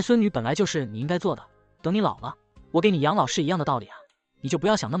带孙女本来就是你应该做的，等你老了，我给你养老是一样的道理啊，你就不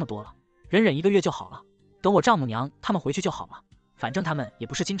要想那么多了，忍1个月就好了，等我丈母娘他们回去就好了，反正他们也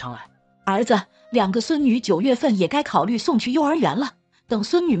不是经常来。儿子，2个孙女9月份也该考虑送去幼儿园了，等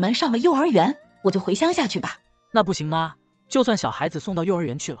孙女们上了幼儿园，我就回乡下去吧。那不行妈，就算小孩子送到幼儿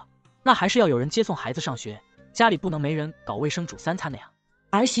园去了，那还是要有人接送孩子上学，家里不能没人搞卫生煮3餐的呀。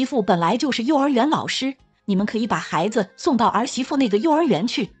儿媳妇本来就是幼儿园老师，你们可以把孩子送到儿媳妇那个幼儿园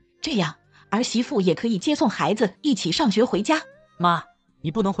去，这样儿媳妇也可以接送孩子一起上学回家。妈，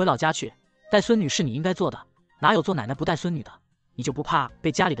你不能回老家去，带孙女是你应该做的，哪有做奶奶不带孙女的？你就不怕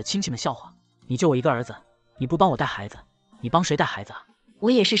被家里的亲戚们笑话？你就我一个儿子，你不帮我带孩子，你帮谁带孩子啊？我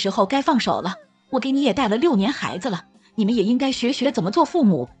也是时候该放手了，我给你也带了6年孩子了，你们也应该学学怎么做父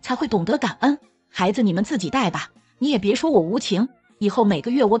母，才会懂得感恩。孩子你们自己带吧，你也别说我无情，以后每个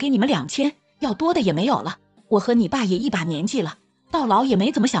月我给你们2000，要多的也没有了。我和你爸也一把年纪了，到老也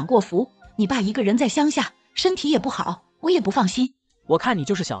没怎么享过福，你爸一个人在乡下，身体也不好，我也不放心。我看你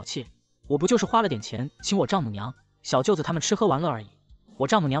就是小气，我不就是花了点钱请我丈母娘、小舅子他们吃喝玩乐而已。我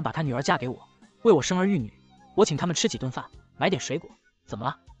丈母娘把她女儿嫁给我，为我生儿育女，我请他们吃几顿饭，买点水果，怎么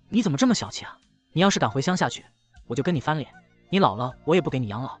了？你怎么这么小气啊？你要是敢回乡下去，我就跟你翻脸，你老了我也不给你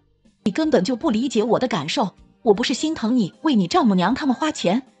养老。你根本就不理解我的感受，我不是心疼你为你丈母娘他们花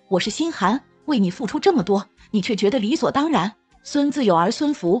钱，我是心寒，为你付出这么多，你却觉得理所当然。孙子有儿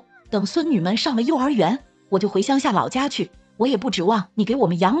孙福，等孙女们上了幼儿园，我就回乡下老家去，我也不指望你给我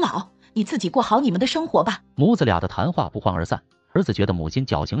们养老，你自己过好你们的生活吧。母子俩的谈话不欢而散，儿子觉得母亲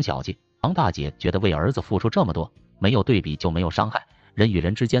矫情小气，王大姐觉得为儿子付出这么多，没有对比就没有伤害，人与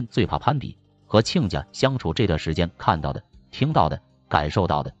人之间最怕攀比。和亲家相处这段时间，看到的、听到的、感受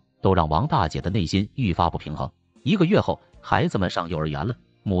到的，都让王大姐的内心愈发不平衡。1个月后，孩子们上幼儿园了，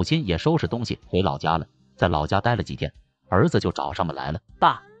母亲也收拾东西回老家了。在老家待了几天，儿子就找上门来了。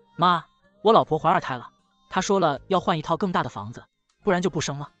爸妈，我老婆怀2胎了，她说了要换一套更大的房子，不然就不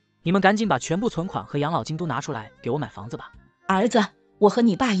生了。你们赶紧把全部存款和养老金都拿出来给我买房子吧。儿子，我和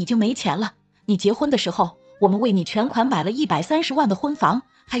你爸已经没钱了。你结婚的时候，我们为你全款买了130万的婚房，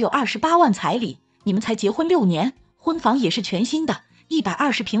还有28万彩礼。你们才结婚6年，婚房也是全新的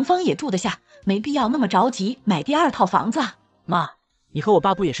，120平方也住得下，没必要那么着急买第2套房子啊。妈，你和我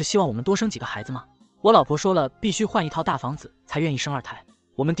爸不也是希望我们多生几个孩子吗？我老婆说了，必须换一套大房子才愿意生2胎。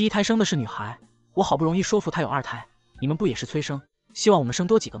我们第1胎生的是女孩，我好不容易说服她有2胎，你们不也是催生，希望我们生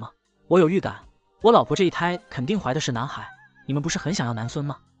多几个吗？我有预感，我老婆这1胎肯定怀的是男孩。你们不是很想要男孙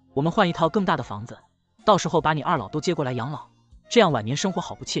吗？我们换一套更大的房子，到时候把你2老都接过来养老，这样晚年生活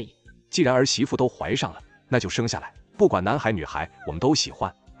好不惬意。既然儿媳妇都怀上了，那就生下来，不管男孩女孩，我们都喜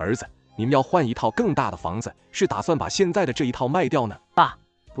欢。儿子，你们要换一套更大的房子，是打算把现在的这一套卖掉呢？爸，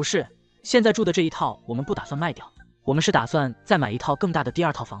不是，现在住的这一套我们不打算卖掉，我们是打算再买一套更大的第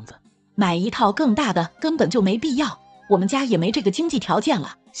2套房子。买一套更大的根本就没必要，我们家也没这个经济条件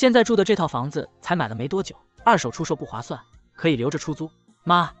了。现在住的这套房子才买了没多久，2手出售不划算，可以留着出租。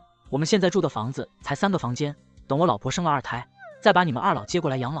妈，我们现在住的房子才3个房间，等我老婆生了2胎，再把你们2老接过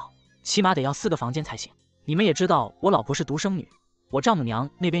来养老，起码得要4个房间才行。你们也知道我老婆是独生女，我丈母娘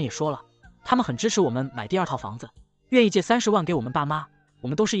那边也说了，他们很支持我们买第2套房子，愿意借30万给我们爸妈。我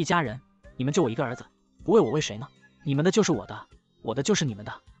们都是一家人，你们就我一个儿子，不为我为谁呢？你们的就是我的，我的就是你们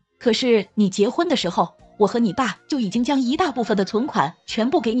的。可是你结婚的时候，我和你爸就已经将一大部分的存款全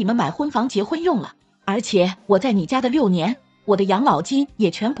部给你们买婚房结婚用了，而且我在你家的6年，我的养老金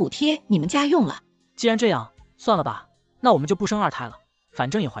也全补贴你们家用了。既然这样，算了吧，那我们就不生2胎了，反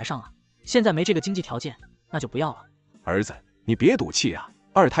正也怀上了，现在没这个经济条件，那就不要了。儿子，你别赌气啊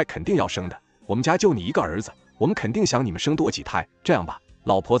，2胎肯定要生的，我们家就你一个儿子，我们肯定想你们生多几胎。这样吧，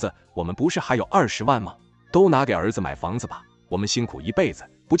老婆子，我们不是还有20万吗？都拿给儿子买房子吧，我们辛苦一辈子，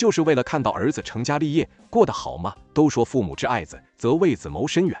不就是为了看到儿子成家立业，过得好吗？都说父母之爱子，则为子谋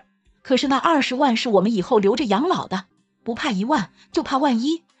深远。可是那20万是我们以后留着养老的，不怕1万，就怕万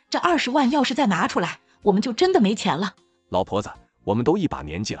一。这20万要是再拿出来，我们就真的没钱了。老婆子，我们都一把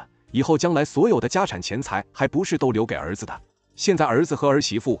年纪了，以后将来所有的家产钱财还不是都留给儿子的？现在儿子和儿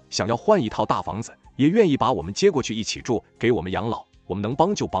媳妇想要换一套大房子，也愿意把我们接过去一起住，给我们养老，我们能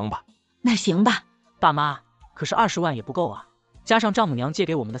帮就帮吧。那行吧。爸妈，可是20万也不够啊，加上丈母娘借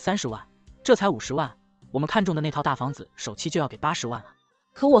给我们的30万，这才50万，我们看中的那套大房子首期就要给80万了。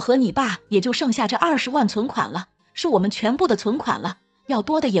可我和你爸也就剩下这20万存款了，是我们全部的存款了，要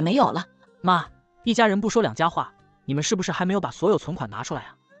多的也没有了。妈，一家人不说两家话，你们是不是还没有把所有存款拿出来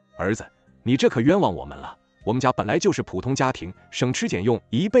啊？儿子，你这可冤枉我们了，我们家本来就是普通家庭，省吃俭用，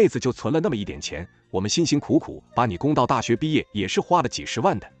一辈子就存了那么一点钱，我们辛辛苦苦把你供到大学毕业，也是花了几十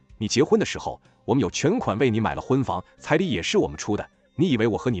万的。你结婚的时候，我们有全款为你买了婚房，彩礼也是我们出的，你以为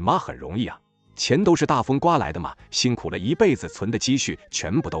我和你妈很容易啊？钱都是大风刮来的嘛，辛苦了一辈子存的积蓄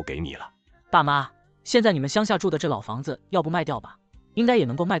全部都给你了。爸妈，现在你们乡下住的这老房子要不卖掉吧，应该也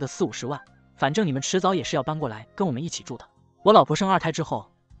能够卖个40-50万，反正你们迟早也是要搬过来跟我们一起住的。我老婆生2胎之后，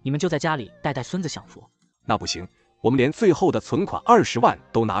你们就在家里代代孙子享福。那不行，我们连最后的存款20万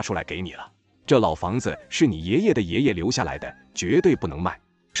都拿出来给你了，这老房子是你爷爷的爷爷留下来的，绝对不能卖。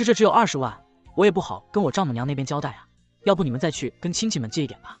这只有20万，我也不好跟我丈母娘那边交代啊，要不你们再去跟亲戚们借一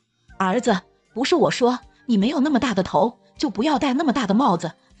点吧。儿子，不是我说，你没有那么大的头，就不要戴那么大的帽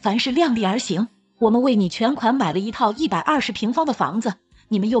子，凡事量力而行。我们为你全款买了一套120平方的房子，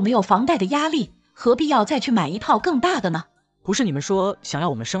你们又没有房贷的压力，何必要再去买一套更大的呢？不是你们说想要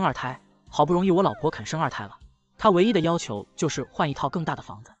我们生2胎，好不容易我老婆肯生2胎了，她唯一的要求就是换一套更大的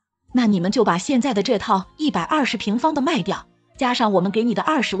房子。那你们就把现在的这套120平方的卖掉，加上我们给你的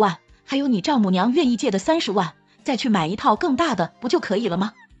20万，还有你丈母娘愿意借的30万，再去买一套更大的不就可以了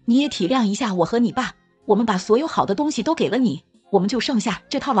吗？你也体谅一下我和你爸，我们把所有好的东西都给了你，我们就剩下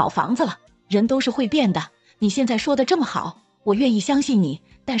这套老房子了。人都是会变的，你现在说的这么好，我愿意相信你，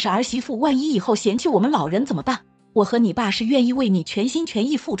但是儿媳妇万一以后嫌弃我们老人怎么办？我和你爸是愿意为你全心全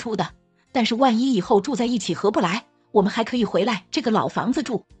意付出的，但是万一以后住在一起合不来，我们还可以回来这个老房子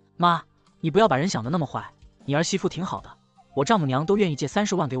住。妈，你不要把人想得那么坏，你儿媳妇挺好的，我丈母娘都愿意借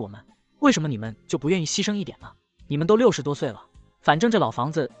30万给我们，为什么你们就不愿意牺牲一点呢？你们都60多岁了，反正这老房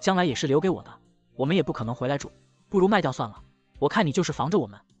子将来也是留给我的，我们也不可能回来住，不如卖掉算了。我看你就是防着我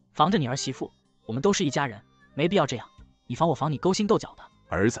们，防着你儿媳妇，我们都是一家人，没必要这样，你防我防你勾心斗角的。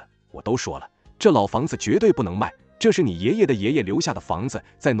儿子，我都说了，这老房子绝对不能卖，这是你爷爷的爷爷留下的房子，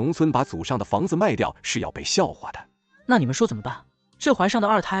在农村把祖上的房子卖掉是要被笑话的。那你们说怎么办？这怀上的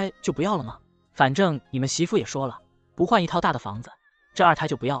2胎就不要了吗？反正你们媳妇也说了，不换一套大的房子，这2胎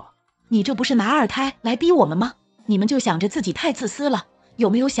就不要了。你这不是拿2胎来逼我们吗？你们就想着自己太自私了，有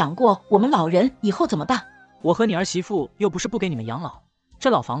没有想过我们老人以后怎么办？我和你儿媳妇又不是不给你们养老，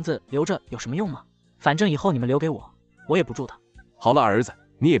这老房子留着有什么用吗？反正以后你们留给我，我也不住的。好了，儿子，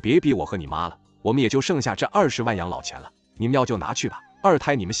你也别逼我和你妈了，我们也就剩下这20万养老钱了，你们要就拿去吧。2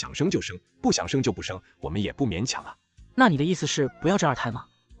胎你们想生就生，不想生就不生，我们也不勉强啊。那你的意思是不要这2胎吗？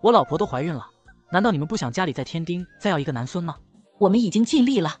我老婆都怀孕了，难道你们不想家里再添丁，再要一个男孙吗？我们已经尽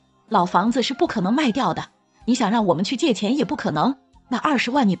力了，老房子是不可能卖掉的，你想让我们去借钱也不可能。那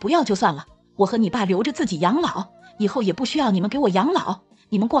20万你不要就算了，我和你爸留着自己养老，以后也不需要你们给我养老，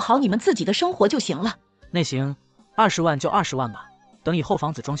你们过好你们自己的生活就行了。那行，20万就20万吧，等以后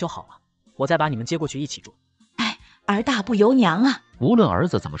房子装修好了，我再把你们接过去一起住。哎，儿大不由娘啊。无论儿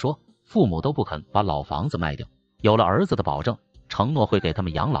子怎么说，父母都不肯把老房子卖掉。有了儿子的保证，承诺会给他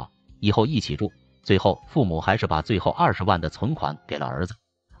们养老，以后一起住。最后父母还是把最后20万的存款给了儿子。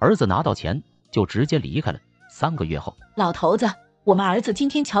儿子拿到钱就直接离开了。3个月后，老头子，我们儿子今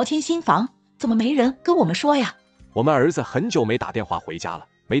天乔迁新房，怎么没人跟我们说呀？我们儿子很久没打电话回家了，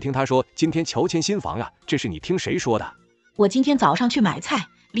没听他说今天乔迁新房呀？这是你听谁说的？我今天早上去买菜，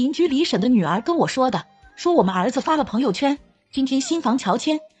邻居李婶的女儿跟我说的，说我们儿子发了朋友圈，今天新房乔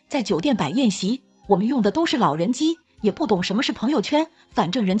迁，在酒店摆宴席，我们用的都是老人机，也不懂什么是朋友圈，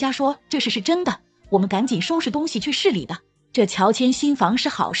反正人家说这事是真的，我们赶紧收拾东西去市里的。这乔迁新房是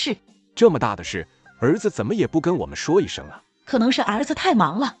好事。这么大的事，儿子怎么也不跟我们说一声啊？可能是儿子太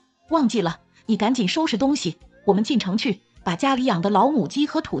忙了，忘记了。你赶紧收拾东西，我们进城去，把家里养的老母鸡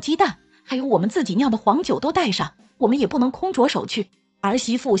和土鸡蛋，还有我们自己酿的黄酒都带上，我们也不能空着手去。儿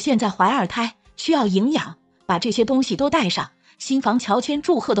媳妇现在怀2胎，需要营养，把这些东西都带上。新房乔迁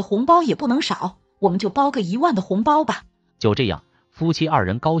祝贺的红包也不能少，我们就包个1万的红包吧。就这样，夫妻2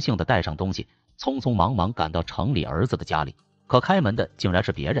人高兴地带上东西，匆匆忙忙赶到城里儿子的家里。可开门的竟然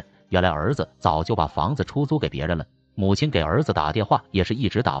是别人，原来儿子早就把房子出租给别人了。母亲给儿子打电话也是一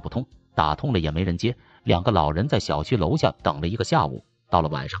直打不通，打通了也没人接。2个老人在小区楼下等了1个下午，到了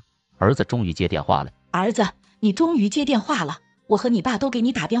晚上，儿子终于接电话了。儿子，你终于接电话了，我和你爸都给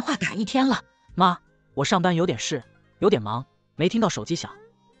你打电话打1天了。妈，我上班有点事，有点忙，没听到手机响。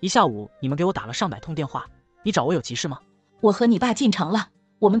一下午你们给我打了上百通电话，你找我有急事吗？我和你爸进城了，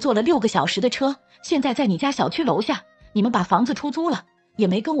我们坐了6个小时的车，现在在你家小区楼下。你们把房子出租了，也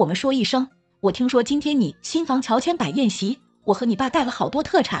没跟我们说一声。我听说今天你新房乔迁摆宴席，我和你爸带了好多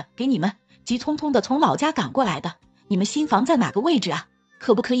特产给你们，急匆匆的从老家赶过来的。你们新房在哪个位置啊？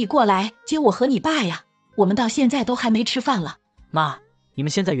可不可以过来接我和你爸呀？我们到现在都还没吃饭了。妈，你们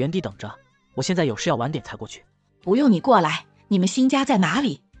先在原地等着，我现在有事要晚点才过去。不用你过来，你们新家在哪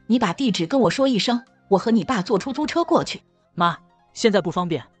里？你把地址跟我说一声，我和你爸坐出租车过去。妈，现在不方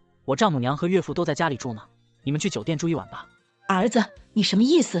便，我丈母娘和岳父都在家里住呢，你们去酒店住1晚吧。儿子，你什么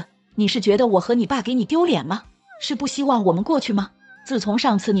意思？你是觉得我和你爸给你丢脸吗？是不希望我们过去吗？自从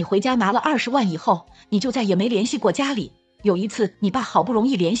上次你回家拿了20万以后，你就再也没联系过家里。有一次你爸好不容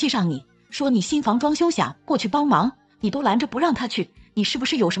易联系上你，说你新房装修想过去帮忙，你都拦着不让他去，你是不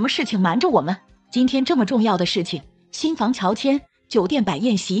是有什么事情瞒着我们？今天这么重要的事情，新房乔迁，酒店摆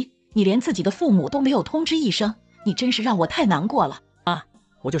宴席，你连自己的父母都没有通知一声，你真是让我太难过了。啊，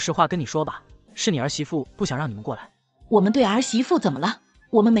我就实话跟你说吧，是你儿媳妇不想让你们过来。我们对儿媳妇怎么了？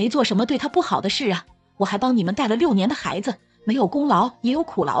我们没做什么对她不好的事啊，我还帮你们带了6年的孩子，没有功劳也有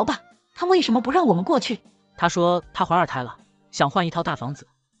苦劳吧？她为什么不让我们过去？她说她怀2胎了，想换一套大房子，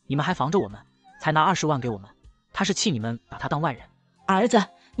你们还防着我们，才拿20万给我们。她是气你们把她当外人。儿子，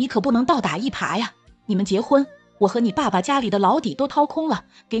你可不能倒打一耙呀！你们结婚，我和你爸爸家里的老底都掏空了，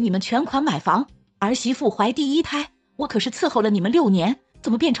给你们全款买房。儿媳妇怀第1胎，我可是伺候了你们6年，怎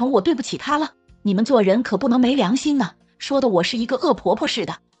么变成我对不起她了？你们做人可不能没良心呢，说的我是一个恶婆婆似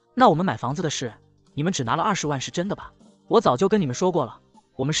的。那我们买房子的事，你们只拿了20万是真的吧？我早就跟你们说过了，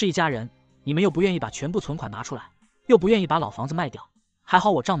我们是一家人，你们又不愿意把全部存款拿出来，又不愿意把老房子卖掉。还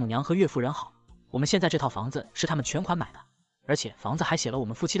好我丈母娘和岳父人好，我们现在这套房子是他们全款买的，而且房子还写了我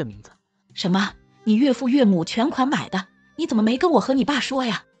们夫妻的名字。什么？你岳父岳母全款买的？你怎么没跟我和你爸说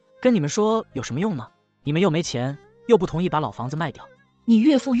呀？跟你们说有什么用呢？你们又没钱，又不同意把老房子卖掉。你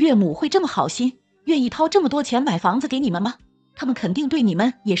岳父岳母会这么好心，愿意掏这么多钱买房子给你们吗？他们肯定对你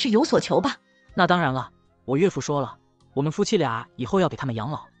们也是有所求吧？那当然了，我岳父说了，我们夫妻俩以后要给他们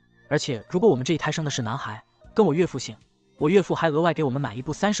养老，而且如果我们这一胎生的是男孩，跟我岳父姓，我岳父还额外给我们买一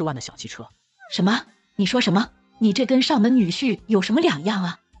部30万的小汽车。什么？你说什么？你这跟上门女婿有什么两样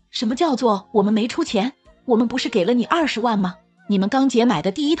啊？什么叫做我们没出钱？我们不是给了你20万吗？你们刚结买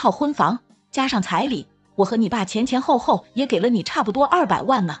的第1套婚房，加上彩礼，我和你爸前前后后也给了你差不多200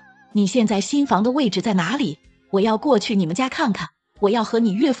万呢。你现在新房的位置在哪里？我要过去你们家看看，我要和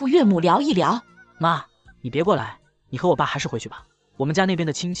你岳父岳母聊一聊。妈，你别过来，你和我爸还是回去吧。我们家那边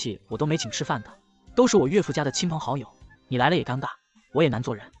的亲戚我都没请吃饭的，都是我岳父家的亲朋好友，你来了也尴尬，我也难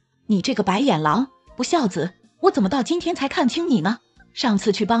做人。你这个白眼狼，不孝子，我怎么到今天才看清你呢？上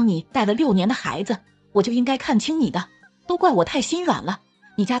次去帮你带了6年的孩子，我就应该看清你的，都怪我太心软了。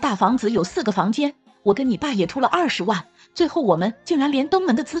你家大房子有4个房间，我跟你爸也出了20万，最后我们竟然连登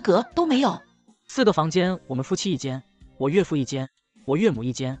门的资格都没有。4个房间，我们夫妻1间，我岳父1间，我岳母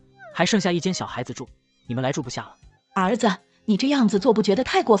1间，还剩下1间小孩子住，你们来住不下了。儿子，你这样子做不觉得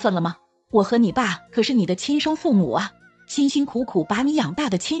太过分了吗？我和你爸可是你的亲生父母啊，辛辛苦苦把你养大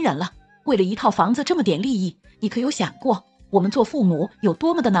的亲人了，为了一套房子这么点利益，你可有想过我们做父母有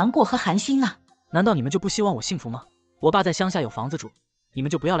多么的难过和寒心啊？难道你们就不希望我幸福吗？我爸在乡下有房子住，你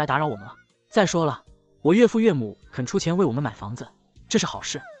们就不要来打扰我们了。再说了，我岳父岳母肯出钱为我们买房子，这是好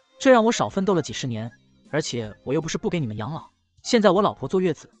事，这让我少奋斗了几10年，而且我又不是不给你们养老。现在我老婆坐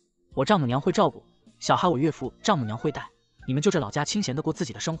月子，我丈母娘会照顾，小孩我岳父丈母娘会带，你们就这老家清闲的过自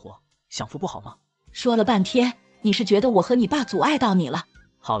己的生活，享福不好吗？说了半天，你是觉得我和你爸阻碍到你了？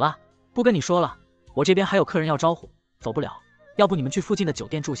好了，不跟你说了，我这边还有客人要招呼，走不了，要不你们去附近的酒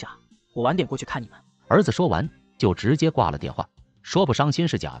店住下，我晚点过去看你们。儿子说完就直接挂了电话，说不伤心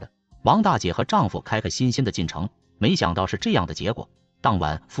是假的。王大姐和丈夫开开心心的进城，没想到是这样的结果。当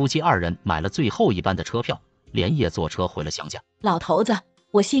晚夫妻2人买了最后一班的车票，连夜坐车回了乡下。老头子，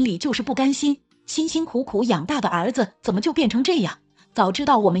我心里就是不甘心，辛辛苦苦养大的儿子怎么就变成这样？早知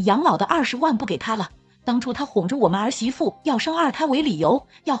道我们养老的20万不给他了，当初他哄着我们儿媳妇要生2胎为理由，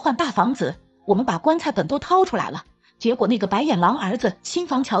要换大房子，我们把棺材本都掏出来了，结果那个白眼狼儿子新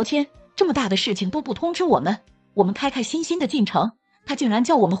房乔迁，这么大的事情都不通知我们，我们开开心心的进城，他竟然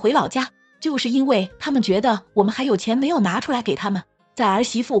叫我们回老家，就是因为他们觉得我们还有钱没有拿出来给他们，在儿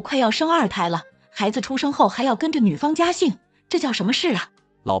媳妇快要生2胎了，孩子出生后还要跟着女方家姓，这叫什么事啊？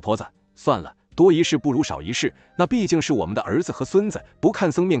老婆子，算了，多一事不如少一事，那毕竟是我们的儿子和孙子，不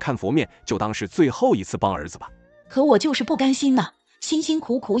看僧面看佛面，就当是最后一次帮儿子吧。可我就是不甘心呐，辛辛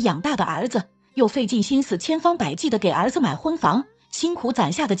苦苦养大的儿子，又费尽心思千方百计的给儿子买婚房，辛苦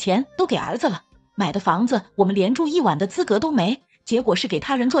攒下的钱都给儿子了，买的房子我们连住1晚的资格都没，结果是给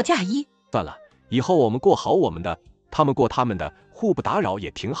他人做嫁衣。算了，以后我们过好我们的，他们过他们的，互不打扰也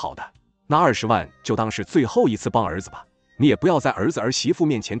挺好的。那20万就当是最后一次帮儿子吧，你也不要在儿子儿媳妇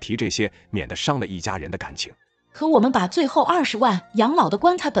面前提这些，免得伤了一家人的感情。可我们把最后20万养老的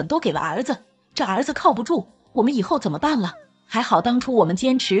棺材本都给了儿子，这儿子靠不住，我们以后怎么办了？还好当初我们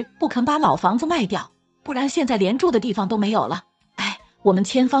坚持不肯把老房子卖掉，不然现在连住的地方都没有了。哎，我们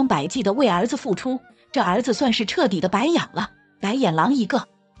千方百计的为儿子付出，这儿子算是彻底的白养了，白眼狼一个。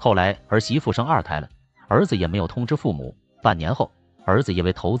后来儿媳妇生2胎了，儿子也没有通知父母。半年后，儿子因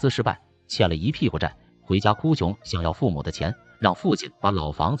为投资失败，欠了一屁股债，回家哭穷，想要父母的钱，让父亲把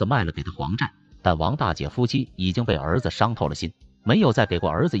老房子卖了给他还债。但王大姐夫妻已经被儿子伤透了心，没有再给过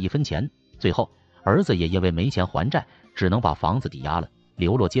儿子1分钱。最后，儿子也因为没钱还债，只能把房子抵押了，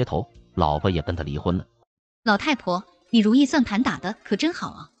流落街头，老婆也跟他离婚了。老太婆，你如意算盘打得可真好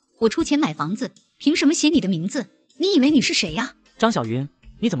啊！我出钱买房子，凭什么写你的名字？你以为你是谁呀？张小云，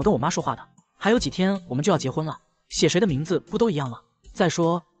你怎么跟我妈说话的？还有几天我们就要结婚了，写谁的名字不都一样吗？再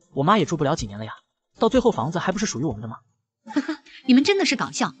说我妈也住不了几年了呀，到最后房子还不是属于我们的吗？呵呵，你们真的是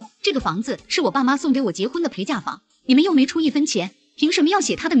搞笑！这个房子是我爸妈送给我结婚的陪嫁房，你们又没出1分钱，凭什么要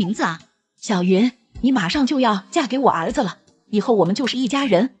写他的名字啊？小云，你马上就要嫁给我儿子了，以后我们就是一家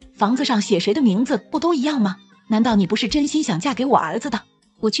人，房子上写谁的名字不都一样吗？难道你不是真心想嫁给我儿子的？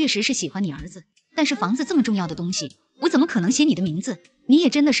我确实是喜欢你儿子，但是房子这么重要的东西，我怎么可能写你的名字？你也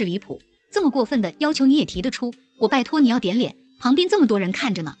真的是离谱，这么过分的要求你也提得出？我拜托你要点脸，旁边这么多人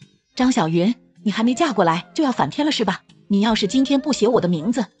看着呢。张小云，你还没嫁过来就要反天了是吧？你要是今天不写我的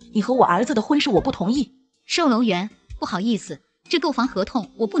名字，你和我儿子的婚事我不同意。售楼员，不好意思，这购房合同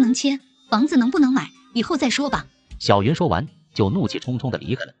我不能签，房子能不能买以后再说吧。小云说完就怒气冲冲的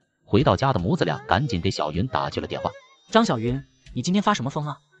离开了。回到家的母子俩赶紧给小云打去了电话。张小云，你今天发什么疯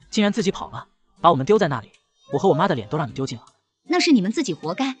啊？竟然自己跑了，把我们丢在那里，我和我妈的脸都让你丢尽了。那是你们自己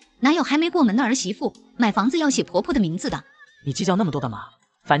活该，哪有还没过门的儿媳妇买房子要写婆婆的名字的？你计较那么多干嘛？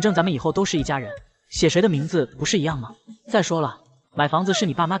反正咱们以后都是一家人，写谁的名字不是一样吗？再说了，买房子是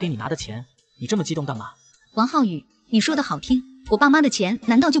你爸妈给你拿的钱，你这么激动干嘛？王浩宇，你说的好听，我爸妈的钱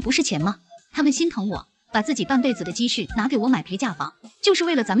难道就不是钱吗？他们心疼我，把自己半辈子的积蓄拿给我买陪嫁房，就是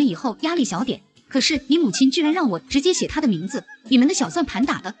为了咱们以后压力小点。可是你母亲居然让我直接写她的名字，你们的小算盘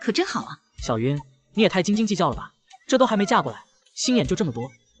打得可真好啊！小云，你也太斤斤计较了吧？这都还没嫁过来，心眼就这么多。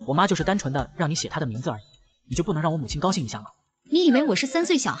我妈就是单纯的让你写她的名字而已，你就不能让我母亲高兴一下吗？你以为我是3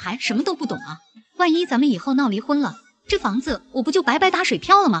岁小孩，什么都不懂啊？万一咱们以后闹离婚了，这房子我不就白白打水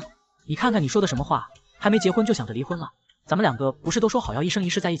漂了吗？你看看你说的什么话，还没结婚就想着离婚了？咱们2个不是都说好要一生一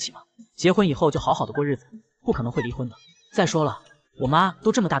世在一起吗？结婚以后就好好的过日子，不可能会离婚的。再说了，我妈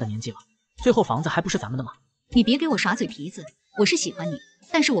都这么大的年纪了，最后房子还不是咱们的吗？你别给我耍嘴皮子，我是喜欢你，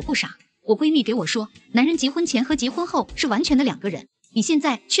但是我不傻。我闺蜜给我说，男人结婚前和结婚后是完全的两个人。你现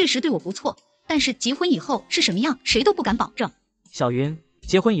在确实对我不错，但是结婚以后是什么样，谁都不敢保证。小云，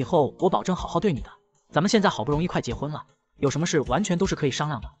结婚以后我保证好好对你的。咱们现在好不容易快结婚了，有什么事完全都是可以商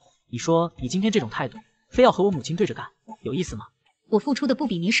量的。你说你今天这种态度，非要和我母亲对着干，有意思吗？我付出的不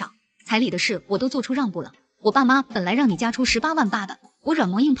比你少，彩礼的事我都做出让步了。我爸妈本来让你家出18万8的，我软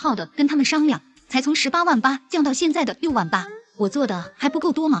磨硬泡的跟他们商量，才从18万8降到现在的6万8。我做的还不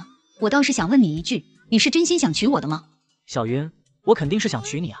够多吗？我倒是想问你一句，你是真心想娶我的吗？小云，我肯定是想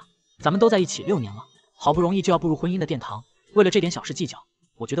娶你啊！咱们都在一起6年了，好不容易就要步入婚姻的殿堂，为了这点小事计较，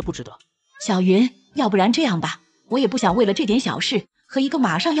我觉得不值得。小云，要不然这样吧，我也不想为了这点小事和一个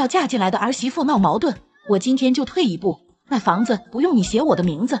马上要嫁进来的儿媳妇闹矛盾。我今天就退一步，那房子不用你写我的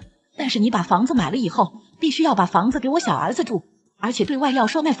名字，但是你把房子买了以后，必须要把房子给我小儿子住，而且对外要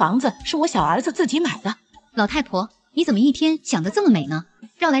说那房子是我小儿子自己买的。老太婆，你怎么一天想得这么美呢？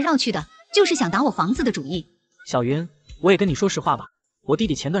绕来绕去的，就是想打我房子的主意。小云，我也跟你说实话吧，我弟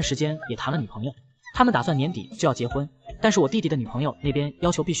弟前段时间也谈了女朋友，他们打算年底就要结婚，但是我弟弟的女朋友那边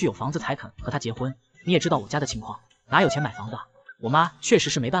要求必须有房子才肯和他结婚。你也知道我家的情况，哪有钱买房子啊？我妈确实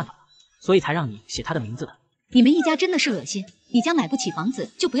是没办法了，所以才让你写他的名字的。你们一家真的是恶心，你家买不起房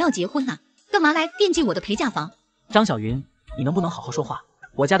子就不要结婚啊，干嘛来惦记我的陪嫁房？张小云，你能不能好好说话？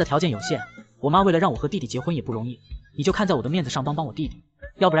我家的条件有限，我妈为了让我和弟弟结婚也不容易，你就看在我的面子上帮我弟弟，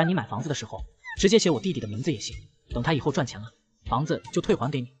要不然你买房子的时候直接写我弟弟的名字也行，等他以后赚钱了，房子就退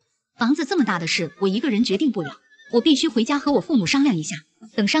还给你。房子这么大的事，我一个人决定不了，我必须回家和我父母商量一下，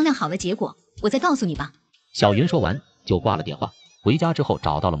等商量好了结果，我再告诉你吧。小云说完就挂了电话，回家之后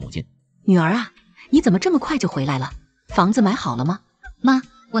找到了母亲。女儿啊，你怎么这么快就回来了？房子买好了吗？妈，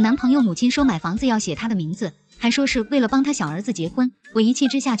我男朋友母亲说买房子要写他的名字，还说是为了帮他小儿子结婚，我一气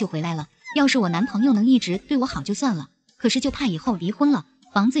之下就回来了。要是我男朋友能一直对我好就算了，可是就怕以后离婚了，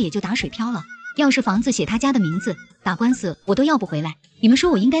房子也就打水漂了。要是房子写他家的名字，打官司我都要不回来，你们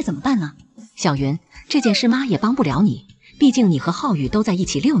说我应该怎么办呢？小云，这件事妈也帮不了你，毕竟你和浩宇都在一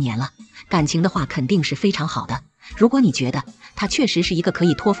起6年了，感情的话肯定是非常好的。如果你觉得他确实是一个可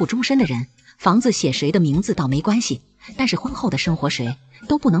以托付终身的人，房子写谁的名字倒没关系，但是婚后的生活谁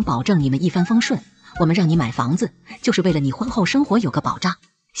都不能保证你们一帆风顺。我们让你买房子，就是为了你婚后生活有个保障。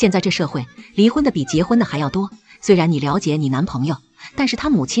现在这社会，离婚的比结婚的还要多。虽然你了解你男朋友，但是他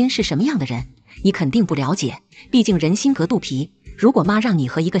母亲是什么样的人，你肯定不了解。毕竟人心隔肚皮，如果妈让你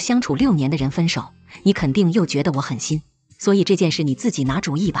和一个相处6年的人分手，你肯定又觉得我狠心。所以这件事你自己拿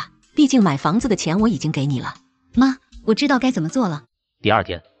主意吧，毕竟买房子的钱我已经给你了。妈，我知道该怎么做了。第二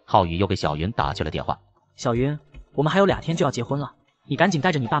天，浩宇又给小云打去了电话。小云，我们还有2天就要结婚了，你赶紧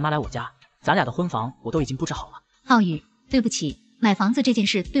带着你爸妈来我家，咱俩的婚房我都已经布置好了。浩宇，对不起，买房子这件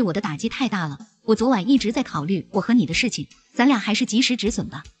事对我的打击太大了，我昨晚一直在考虑我和你的事情，咱俩还是及时止损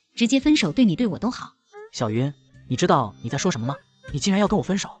吧，直接分手对你对我都好。小云，你知道你在说什么吗？你竟然要跟我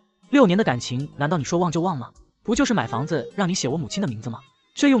分手？6年的感情，难道你说忘就忘吗？不就是买房子让你写我母亲的名字吗？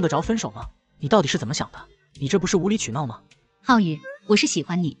这用得着分手吗？你到底是怎么想的？你这不是无理取闹吗？浩宇，我是喜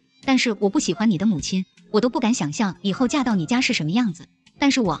欢你，但是我不喜欢你的母亲，我都不敢想象以后嫁到你家是什么样子。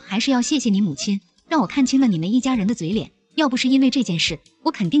但是我还是要谢谢你母亲，让我看清了你们一家人的嘴脸，要不是因为这件事，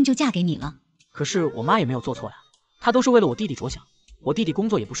我肯定就嫁给你了。可是我妈也没有做错呀，她都是为了我弟弟着想，我弟弟工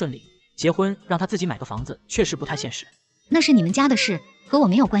作也不顺利，结婚让他自己买个房子确实不太现实。那是你们家的事，和我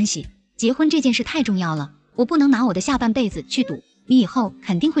没有关系。结婚这件事太重要了，我不能拿我的下半辈子去赌，你以后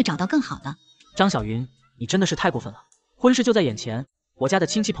肯定会找到更好的。张小云，你真的是太过分了，婚事就在眼前，我家的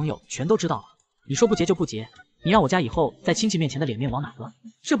亲戚朋友全都知道了，你说不结就不结，你让我家以后在亲戚面前的脸面往哪搁？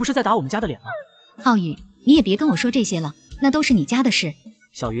这不是在打我们家的脸吗？浩宇，你也别跟我说这些了，那都是你家的事。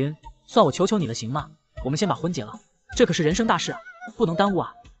小云，算我求求你了行吗？我们先把婚结了，这可是人生大事啊，不能耽误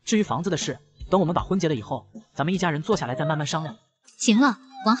啊。至于房子的事，等我们把婚结了以后，咱们一家人坐下来再慢慢商量。行了，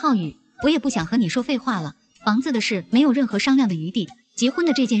王浩宇，我也不想和你说废话了，房子的事没有任何商量的余地，结婚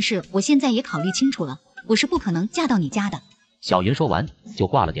的这件事我现在也考虑清楚了，我是不可能嫁到你家的。小云说完就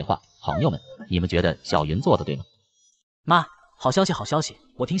挂了电话。朋友们，你们觉得小云做的对吗？妈，好消息好消息，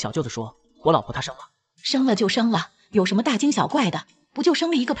我听小舅子说我老婆她生了。生了就生了，有什么大惊小怪的？不就生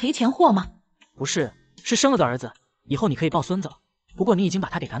了一个赔钱货吗？不是，是生了个儿子，以后你可以抱孙子了。不过你已经把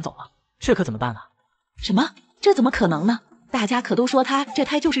他给赶走了，这可怎么办啊？什么？这怎么可能呢？大家可都说他这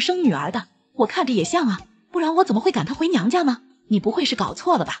胎就是生女儿的，我看着也像啊，不然我怎么会赶他回娘家呢？你不会是搞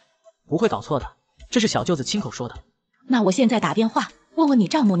错了吧？不会搞错的，这是小舅子亲口说的。那我现在打电话问问你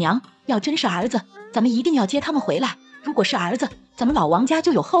丈母娘，要真是儿子，咱们一定要接他们回来；如果是儿子，咱们老王家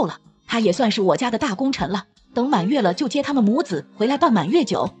就有后了，他也算是我家的大功臣了。等满月了就接他们母子回来办满月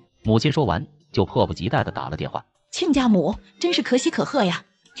酒。母亲说完就迫不及待地打了电话。亲家母，真是可喜可贺呀！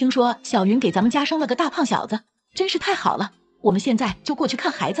听说小云给咱们家生了个大胖小子，真是太好了。我们现在就过去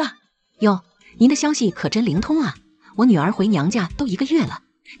看孩子。哟，您的消息可真灵通啊！我女儿回娘家都1个月了，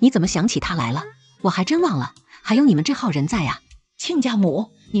你怎么想起她来了？我还真忘了，还有你们这号人在呀。亲家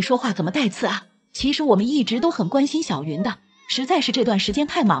母，你说话怎么带刺啊？其实我们一直都很关心小云的，实在是这段时间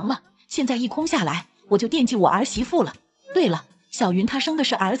太忙了，现在一空下来，我就惦记我儿媳妇了。对了，小云她生的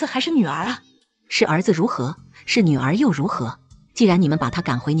是儿子还是女儿啊？是儿子如何？是女儿又如何？既然你们把她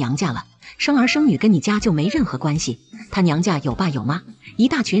赶回娘家了，生儿生女跟你家就没任何关系。她娘家有爸有妈，一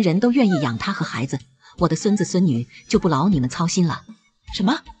大群人都愿意养她和孩子，我的孙子孙女就不劳你们操心了。什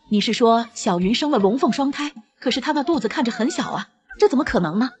么？你是说小云生了龙凤双胎？可是她那肚子看着很小啊，这怎么可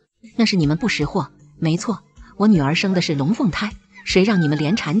能呢？那是你们不识货。没错，我女儿生的是龙凤胎，谁让你们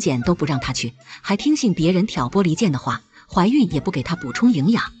连产检都不让她去，还听信别人挑拨离间的话，怀孕也不给她补充营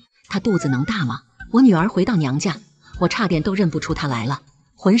养，她肚子能大吗？我女儿回到娘家，我差点都认不出她来了，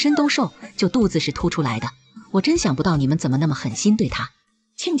浑身都瘦，就肚子是凸出来的。我真想不到你们怎么那么狠心对她。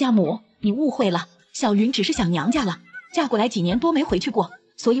亲家母，你误会了，小云只是想娘家了，嫁过来几年多没回去过，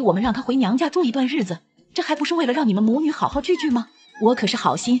所以我们让她回娘家住一段日子，这还不是为了让你们母女好好聚聚吗？我可是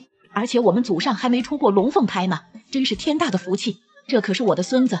好心，而且我们祖上还没出过龙凤胎呢，真是天大的福气。这可是我的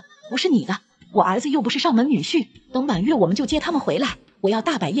孙子，不是你的，我儿子又不是上门女婿，等满月我们就接他们回来，我要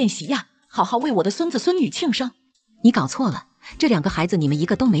大摆宴席呀，好好为我的孙子孙女庆生。你搞错了，这2个孩子你们一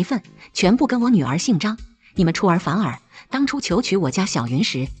个都没份，全部跟我女儿姓张。你们出尔反尔，当初求娶我家小云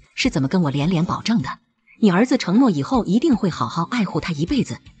时是怎么跟我连连保证的？你儿子承诺以后一定会好好爱护她一辈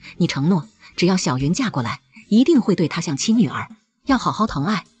子，你承诺只要小云嫁过来，一定会对她像亲女儿，要好好疼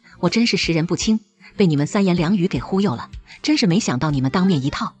爱。我真是识人不清，被你们3言2语给忽悠了，真是没想到你们当面一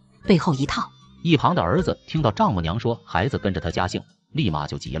套，背后一套。一旁的儿子听到丈母娘说孩子跟着他家姓，立马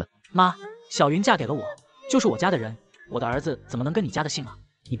就急了。妈，小云嫁给了我，就是我家的人，我的儿子怎么能跟你家的姓啊？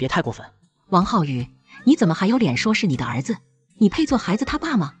你别太过分。王浩宇，你怎么还有脸说是你的儿子？你配做孩子他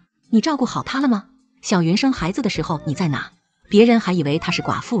爸吗？你照顾好他了吗？小云生孩子的时候你在哪？别人还以为她是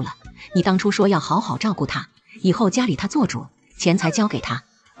寡妇了，你当初说要好好照顾她，以后家里她做主，钱财交给她，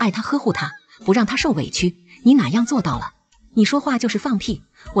爱她呵护她，不让她受委屈，你哪样做到了？你说话就是放屁，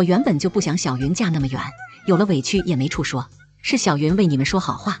我原本就不想小云嫁那么远，有了委屈也没处说，是小云为你们说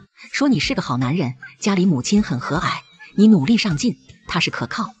好话，说你是个好男人，家里母亲很和蔼，你努力上进，踏实可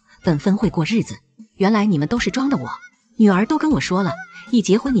靠，本分会过日子。原来你们都是装的我，女儿都跟我说了，一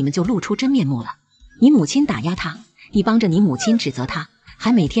结婚你们就露出真面目了。你母亲打压她，你帮着你母亲指责她，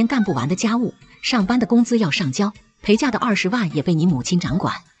还每天干不完的家务，上班的工资要上交，陪嫁的20万也被你母亲掌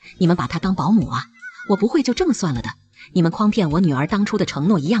管，你们把她当保姆啊？我不会就这么算了的，你们诓骗我女儿当初的承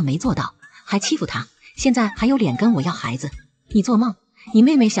诺一样没做到，还欺负她，现在还有脸跟我要孩子？你做梦！你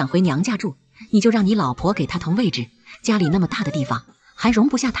妹妹想回娘家住，你就让你老婆给她腾位置，家里那么大的地方，还容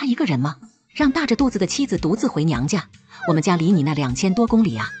不下她一个人吗？让大着肚子的妻子独自回娘家，我们家离你那2000多公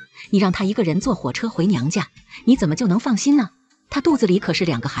里啊，你让她一个人坐火车回娘家，你怎么就能放心呢？她肚子里可是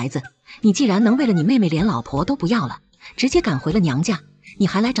2个孩子，你既然能为了你妹妹连老婆都不要了，直接赶回了娘家，你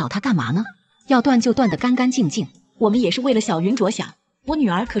还来找她干嘛呢？要断就断得干干净净。我们也是为了小云着想，我女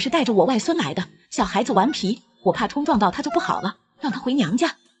儿可是带着我外孙来的，小孩子顽皮，我怕冲撞到她就不好了，让她回娘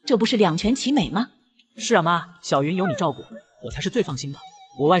家，这不是两全其美吗？是啊妈，小云有你照顾，我才是最放心的。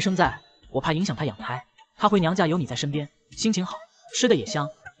我外甥在，我怕影响她养胎，她回娘家有你在身边，心情好，吃的也香，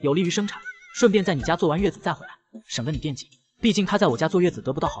有利于生产，顺便在你家坐完月子再回来，省得你惦记。毕竟她在我家坐月子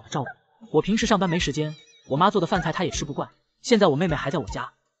得不到好的照顾，我平时上班没时间，我妈做的饭菜她也吃不惯。现在我妹妹还在我家，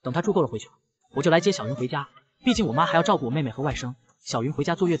等她住够了回去了，我就来接小云回家。毕竟我妈还要照顾我妹妹和外甥，小云回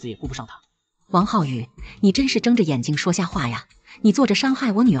家坐月子也顾不上她。王浩宇，你真是睁着眼睛说瞎话呀！你做着伤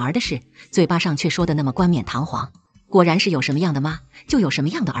害我女儿的事，嘴巴上却说的那么冠冕堂皇。果然是有什么样的妈，就有什么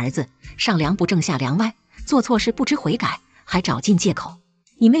样的儿子，上梁不正下梁歪，做错事不知悔改，还找尽借口。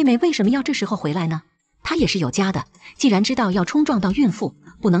你妹妹为什么要这时候回来呢？她也是有家的，既然知道要冲撞到孕妇，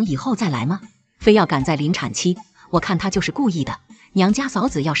不能以后再来吗？非要赶在临产期，我看她就是故意的。娘家嫂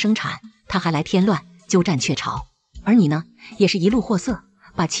子要生产，她还来添乱，鸠占鹊巢。而你呢，也是一路货色，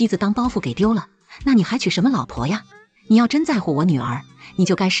把妻子当包袱给丢了，那你还娶什么老婆呀？你要真在乎我女儿，你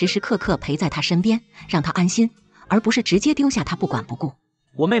就该时时刻刻陪在她身边，让她安心，而不是直接丢下她不管不顾。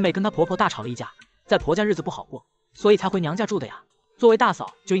我妹妹跟她婆婆大吵了一架，在婆家日子不好过，所以才回娘家住的呀。作为大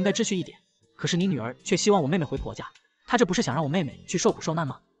嫂就应该知趣一点，可是你女儿却希望我妹妹回婆家，她这不是想让我妹妹去受苦受难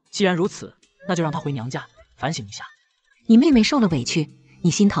吗？既然如此，那就让她回娘家反省一下。你妹妹受了委屈，你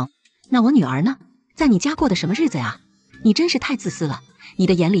心疼，那我女儿呢？在你家过的什么日子呀？你真是太自私了，你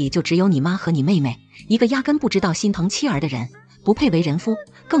的眼里就只有你妈和你妹妹，一个压根不知道心疼妻儿的人，不配为人夫，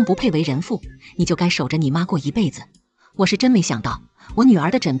更不配为人妇，你就该守着你妈过一辈子。我是真没想到，我女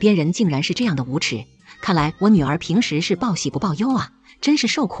儿的枕边人竟然是这样的无耻。看来我女儿平时是报喜不报忧啊，真是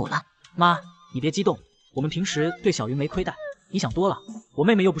受苦了。妈，你别激动，我们平时对小云没亏待，你想多了。我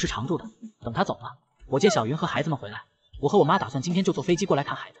妹妹又不是常住的，等她走了，我接小云和孩子们回来。我和我妈打算今天就坐飞机过来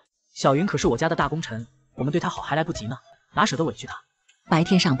看孩子。小云可是我家的大功臣，我们对她好还来不及呢，哪舍得委屈她。白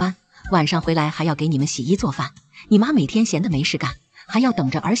天上班，晚上回来还要给你们洗衣做饭，你妈每天闲得没事干，还要等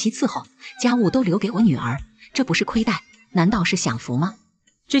着儿媳伺候，家务都留给我女儿，这不是亏待，难道是享福吗？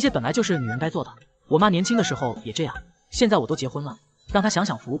这些本来就是女人该做的，我妈年轻的时候也这样，现在我都结婚了，让她享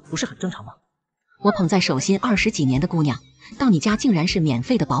福不是很正常吗？我捧在手心20几年的姑娘，到你家竟然是免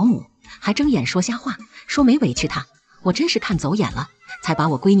费的保姆，还睁眼说瞎话，说没委屈她，我真是看走眼了，才把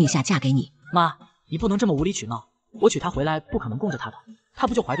我闺女下嫁给你。妈，你不能这么无理取闹，我娶她回来不可能供着她的，她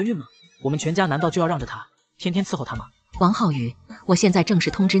不就怀个孕吗？我们全家难道就要让着她，天天伺候她吗？王浩宇，我现在正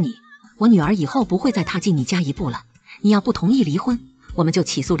式通知你，我女儿以后不会再踏进你家一步了，你要不同意离婚，我们就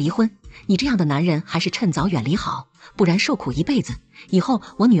起诉离婚。你这样的男人还是趁早远离好，不然受苦一辈子。以后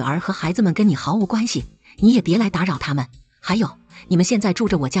我女儿和孩子们跟你毫无关系，你也别来打扰他们。还有，你们现在住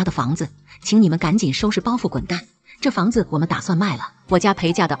着我家的房子，请你们赶紧收拾包袱滚蛋。这房子我们打算卖了，我家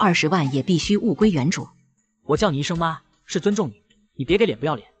陪嫁的20万也必须物归原主。我叫你一声妈，是尊重你，你别给脸不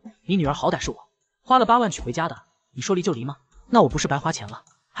要脸。你女儿好歹是我花了8万娶回家的，你说离就离吗？那我不是白花钱了？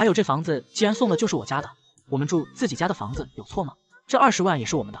还有这房子既然送的就是我家的，我们住自己家的房子有错吗？这20万也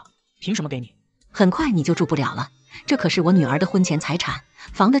是我们的，凭什么给你？很快你就住不了了，这可是我女儿的婚前财产，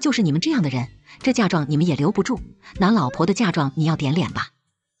防的就是你们这样的人，这嫁妆你们也留不住，男老婆的嫁妆你要点脸吧？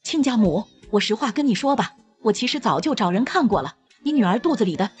亲家母，我实话跟你说吧，我其实早就找人看过了，你女儿肚子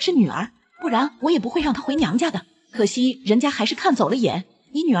里的是女儿，不然我也不会让她回娘家的。可惜人家还是看走了眼，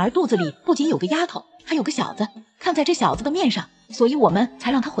你女儿肚子里不仅有个丫头，还有个小子，看在这小子的面上，所以我们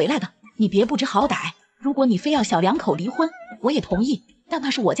才让他回来的。你别不知好歹，如果你非要小两口离婚，我也同意，但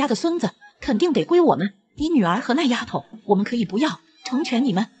那是我家的孙子，肯定得归我们。你女儿和那丫头，我们可以不要，成全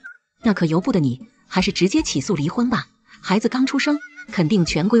你们。那可由不得你，还是直接起诉离婚吧。孩子刚出生，肯定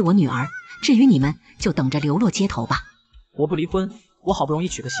全归我女儿。至于你们，就等着流落街头吧。我不离婚，我好不容易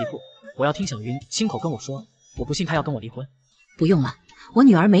娶个媳妇，我要听小云亲口跟我说，我不信她要跟我离婚。不用了，我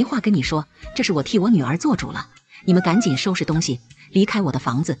女儿没话跟你说，这是我替我女儿做主了。你们赶紧收拾东西，离开我的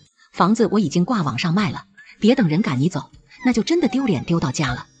房子。房子我已经挂网上卖了，别等人赶你走，那就真的丢脸丢到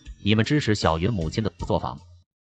家了。你们支持小云母亲的做法吗？